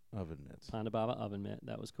oven mitts. Ponda Baba oven mitt.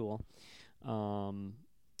 That was cool. And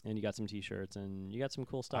you got some T-shirts, and you got some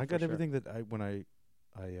cool stuff. I got everything that when I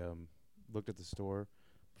looked at the store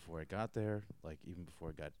before I got there, like even before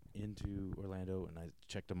I got into Orlando, and I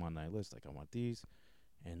checked them on my list, like I want these.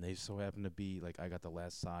 And they so happened to be, like, I got the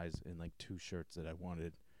last size in, like, 2 shirts that I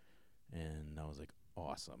wanted. And I was like,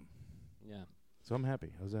 awesome. Yeah. So I'm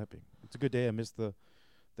happy. I was happy. It's a good day. I missed the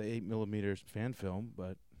 8mm fan film,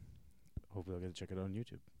 but hopefully I'll get to check it out on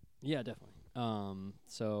YouTube. Yeah, definitely.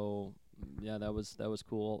 So yeah, that was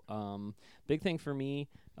cool. Big thing for me,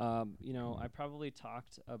 I probably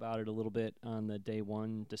talked about it a little bit on the day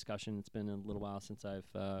 1 discussion. It's been a little while since I've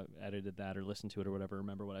edited that or listened to it or whatever.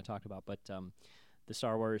 Remember what I talked about, but the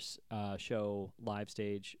Star Wars show live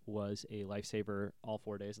stage was a lifesaver all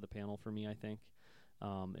 4 days of the panel for me, I think.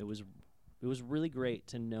 It was really great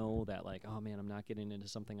to know that, like, oh man, I'm not getting into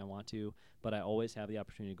something I want to, but I always have the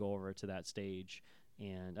opportunity to go over to that stage,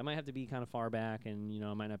 and I might have to be kind of far back, and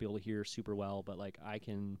I might not be able to hear super well, but like I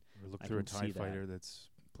can look through a TIE fighter that's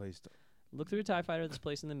placed. Look through a TIE fighter that's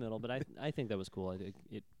placed in the middle, but I think that was cool.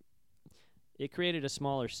 It created a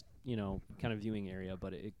smaller, kind of viewing area,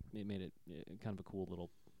 but it made it kind of a cool little,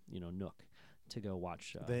 nook to go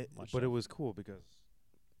watch. But it was cool because,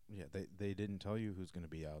 they didn't tell you who's going to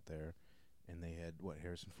be out there, and they had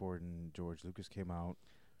Harrison Ford and George Lucas came out.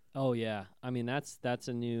 Oh yeah, that's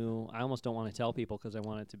a new. I almost don't want to tell people because I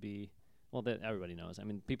want it to be, well, that everybody knows.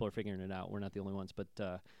 People are figuring it out. We're not the only ones, but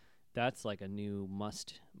that's like a new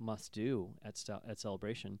must do at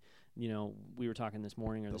Celebration. We were talking this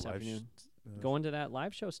morning or this afternoon. Going to that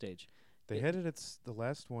live show stage. They had it. It's the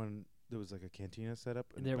last one. There was like a cantina set up.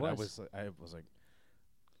 There was. I was like,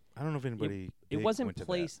 I don't know if anybody. It wasn't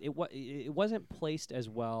placed. It wasn't placed as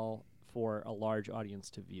well for a large audience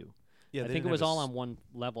to view. Yeah, I think it was all on one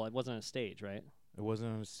level. It wasn't a stage, right? It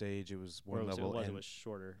wasn't on a stage. It was one level. It was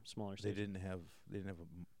shorter, smaller stage. They didn't have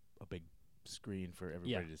a big screen for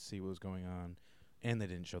everybody to see what was going on, and they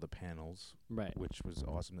didn't show the panels, right? Which was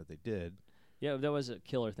awesome that they did. Yeah, that was a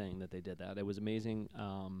killer thing that they did that. It was amazing.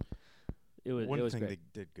 It was one thing great.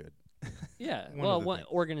 They did good. Yeah,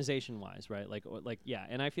 organization-wise, right? Yeah,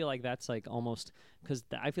 and I feel like that's like almost because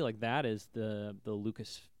I feel like that is the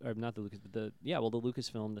Lucas, or not the Lucas, but the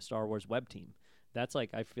Lucasfilm, the Star Wars web team. That's like,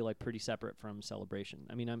 I feel like, pretty separate from Celebration.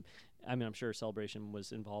 I mean, I'm sure Celebration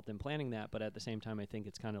was involved in planning that, but at the same time, I think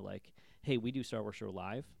it's kind of like, hey, we do Star Wars Show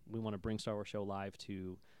Live. We want to bring Star Wars Show Live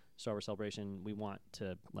to Star Wars Celebration. We want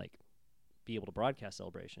to like be able to broadcast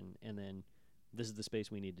Celebration, and then this is the space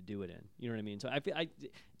we need to do it in. You know what I mean? So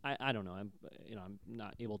I don't know. I'm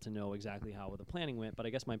not able to know exactly how the planning went, but I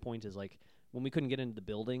guess my point is, like, when we couldn't get into the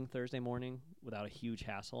building Thursday morning without a huge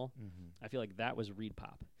hassle, I feel like that was Reed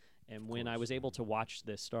Pop. And when I was able to watch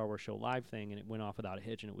this Star Wars Show Live thing and it went off without a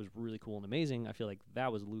hitch and it was really cool and amazing, I feel like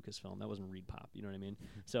that was Lucasfilm. That wasn't Reed Pop. You know what I mean?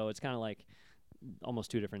 So it's kind of like almost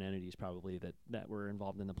two different entities probably that were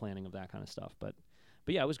involved in the planning of that kind of stuff. But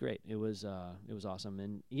yeah, it was great. It was awesome.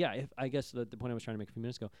 And yeah, I guess the point I was trying to make a few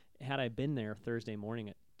minutes ago, had I been there Thursday morning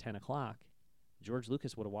at 10 o'clock, George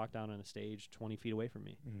Lucas would have walked out on a stage 20 feet away from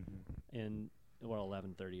me. And, well,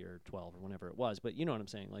 11:30 or 12 or whenever it was. But you know what I'm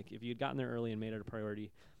saying? Like, if you'd gotten there early and made it a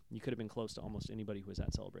priority, you could have been close to almost anybody who was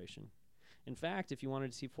at Celebration. In fact, if you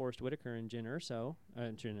wanted to see Forrest Whitaker and Forrest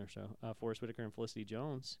Whitaker and Felicity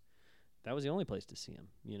Jones, that was the only place to see him.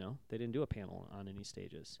 You know, they didn't do a panel on any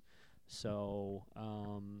stages. So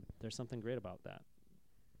there's something great about that.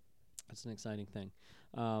 That's an exciting thing.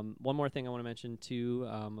 One more thing I want to mention, too,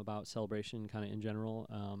 about Celebration kind of in general,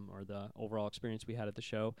 or the overall experience we had at the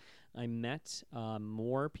show. I met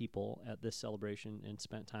more people at this Celebration and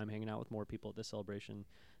spent time hanging out with more people at this Celebration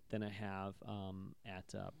than I have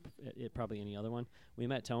at probably any other one. We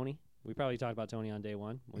met Tony. We probably talked about Tony on day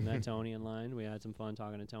one. We met Tony in line. We had some fun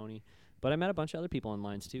talking to Tony. But I met a bunch of other people in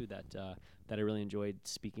lines, too, that I really enjoyed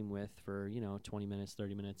speaking with for, 20 minutes,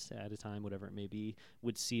 30 minutes at a time, whatever it may be.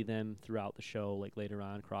 Would see them throughout the show, like later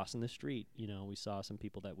on, crossing the street. We saw some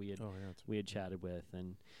people that we had chatted with.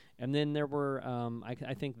 And then there were,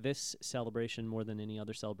 I think this Celebration, more than any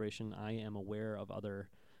other Celebration, I am aware of other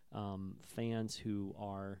fans who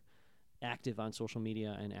are active on social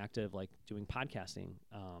media and active, like, doing podcasting.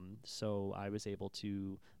 So I was able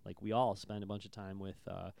to, like, we all spend a bunch of time with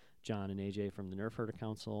John and AJ from the Nerf Herder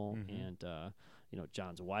Council, and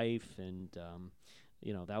John's wife, and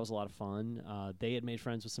that was a lot of fun. They had made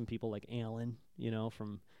friends with some people like Alan,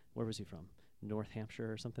 from, where was he from? North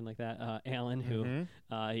Hampshire or something like that. Alan, who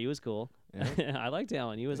he was cool. Yep. I liked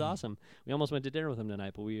Alan. He was awesome. We almost went to dinner with him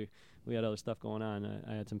tonight, but we had other stuff going on.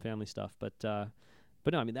 I had some family stuff, but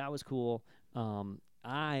no, I mean, that was cool.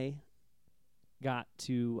 I got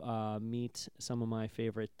to meet some of my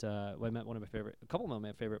favorite. I met a couple of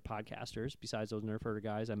my favorite podcasters besides those Nerf Herder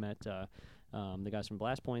guys. I met the guys from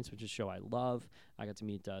Blast Points, which is a show I love. I got to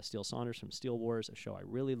meet Steele Saunders from Steel Wars, a show I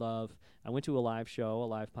really love. I went to a live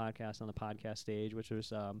podcast on the podcast stage, which was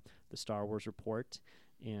the Star Wars Report.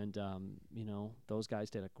 And, those guys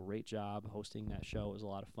did a great job hosting that show. It was a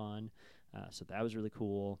lot of fun. So that was really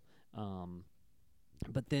cool.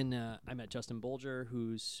 But then I met Justin Bolger,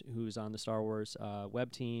 who's on the Star Wars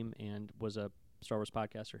web team and was a Star Wars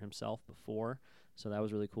podcaster himself before. So that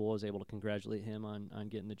was really cool. I was able to congratulate him on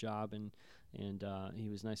getting the job, and he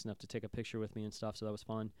was nice enough to take a picture with me and stuff, so that was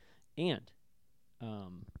fun. And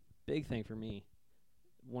big thing for me,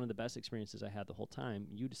 one of the best experiences I had the whole time,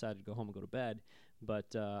 you decided to go home and go to bed,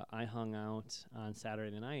 but I hung out on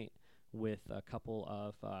Saturday night with a couple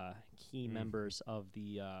of key members of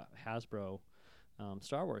the Hasbro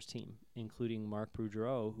Star Wars team, including Mark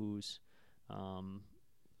Boudreau, who's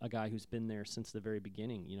a guy who's been there since the very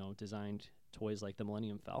beginning, designed toys like the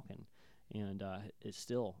Millennium Falcon, and is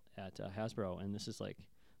still at Hasbro. And this is like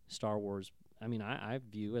Star Wars. I mean, I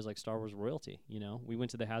view as like Star Wars royalty. I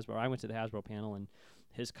went to the Hasbro panel, and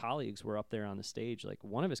his colleagues were up there on the stage. Like,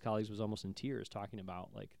 one of his colleagues was almost in tears talking about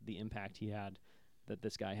like the impact that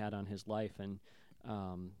this guy had on his life. And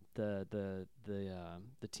the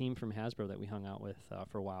team from Hasbro that we hung out with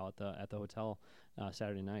for a while at the hotel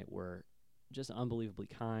Saturday night were just unbelievably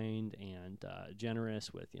kind and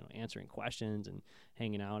generous with answering questions and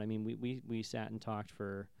hanging out. I mean, we sat and talked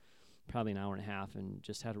for probably an hour and a half and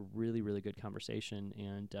just had a really, really good conversation.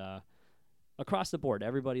 And across the board,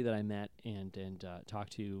 everybody that I met and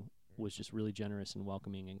talked to was just really generous and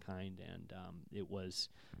welcoming and kind, and it was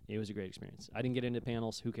a great experience. I didn't get into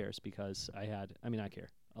panels. Who cares? Because I care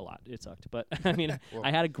a lot. It sucked, but I mean, well,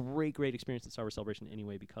 I had a great experience at Star Wars Celebration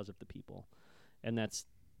anyway because of the people, and that's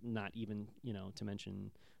not even to mention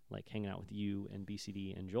like hanging out with you and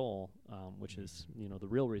BCD and Joel, which is the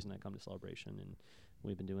real reason I come to Celebration, and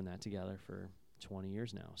we've been doing that together for 20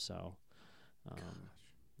 years now. So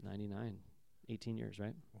 99, 18 years,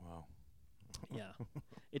 right? Wow. Yeah.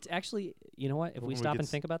 It's actually, you know what? If we stop and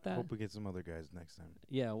think about that. Hope we get some other guys next time.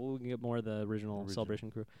 Yeah, we can get more of the original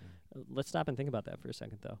Celebration crew. Yeah. Let's stop and think about that for a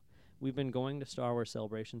second, though. We've been going to Star Wars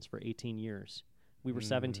Celebrations for 18 years. We were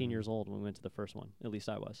 17 years old when we went to the first one. At least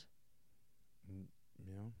I was.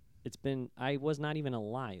 Yeah. I was not even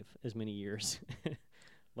alive as many years,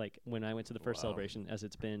 like when I went to the first Celebration, as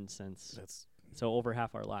it's been since. So over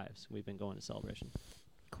half our lives we've been going to Celebration.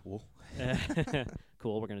 Cool.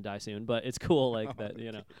 Cool. We're gonna die soon, but it's cool like that,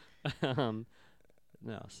 you know.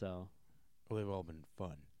 No, so. Well, they've all been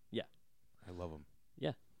fun. Yeah. I love them.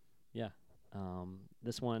 Yeah. Yeah.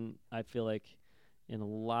 This one, I feel like, in a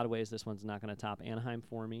lot of ways, this one's not going to top Anaheim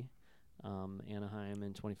for me. Anaheim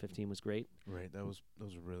in 2015 was great. Right. That was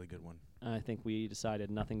a really good one. I think we decided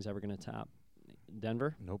nothing's ever going to top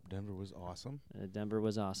Denver. Nope. Denver was awesome. Denver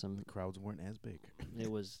was awesome. The crowds weren't as big.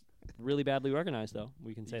 It was really badly organized, though.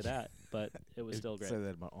 We can say that, but it was still great. Say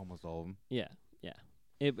that about almost all of them. Yeah.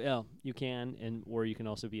 Yeah. You can, or you can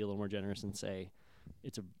also be a little more generous and say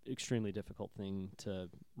it's an extremely difficult thing to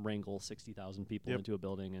wrangle 60,000 people into a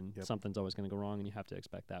building, and something's always going to go wrong, and you have to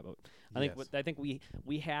expect that. But I think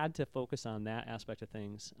we had to focus on that aspect of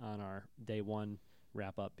things on our day one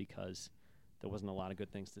wrap up, because there wasn't a lot of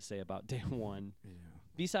good things to say about day one. Yeah.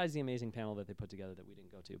 Besides the amazing panel that they put together that we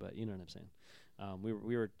didn't go to, but you know what I'm saying.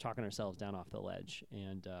 We were talking ourselves down off the ledge,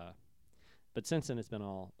 and but since then it's been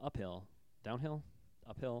all uphill, downhill.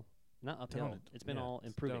 Uphill, not uphill. Down. It's been all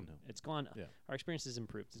improving. Downhill. It's gone. Yeah. Our experience has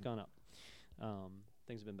improved. It's gone up.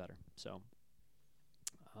 Things have been better. So,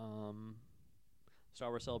 Star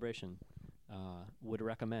Wars Celebration. Would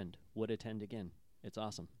recommend. Would attend again. It's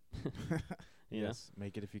awesome. Yes,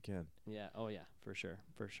 make it if you can. Yeah. Oh yeah, for sure.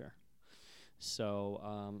 For sure. So,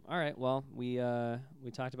 all right. Well, we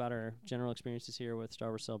talked about our general experiences here with Star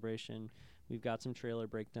Wars Celebration. We've got some trailer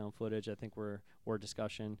breakdown footage. I think or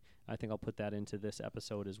discussion. I think I'll put that into this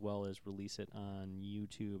episode as well as release it on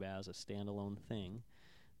YouTube as a standalone thing.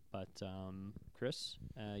 But Chris,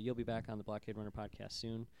 you'll be back on the Blockade Runner podcast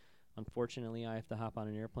soon. Unfortunately, I have to hop on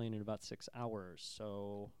an airplane in about 6 hours.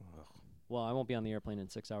 So, well, I won't be on the airplane in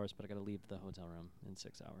 6 hours, but I got to leave the hotel room in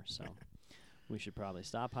 6 hours. So, we should probably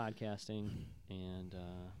stop podcasting and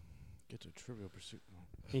get to Trivial Pursuit.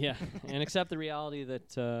 Yeah, and accept the reality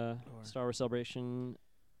that Star Wars Celebration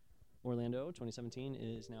Orlando 2017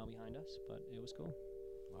 is now behind us, but it was cool.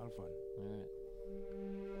 A lot of fun. All right.